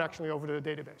not actually over the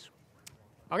database.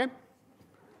 Okay?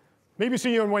 Maybe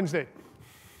see you on Wednesday.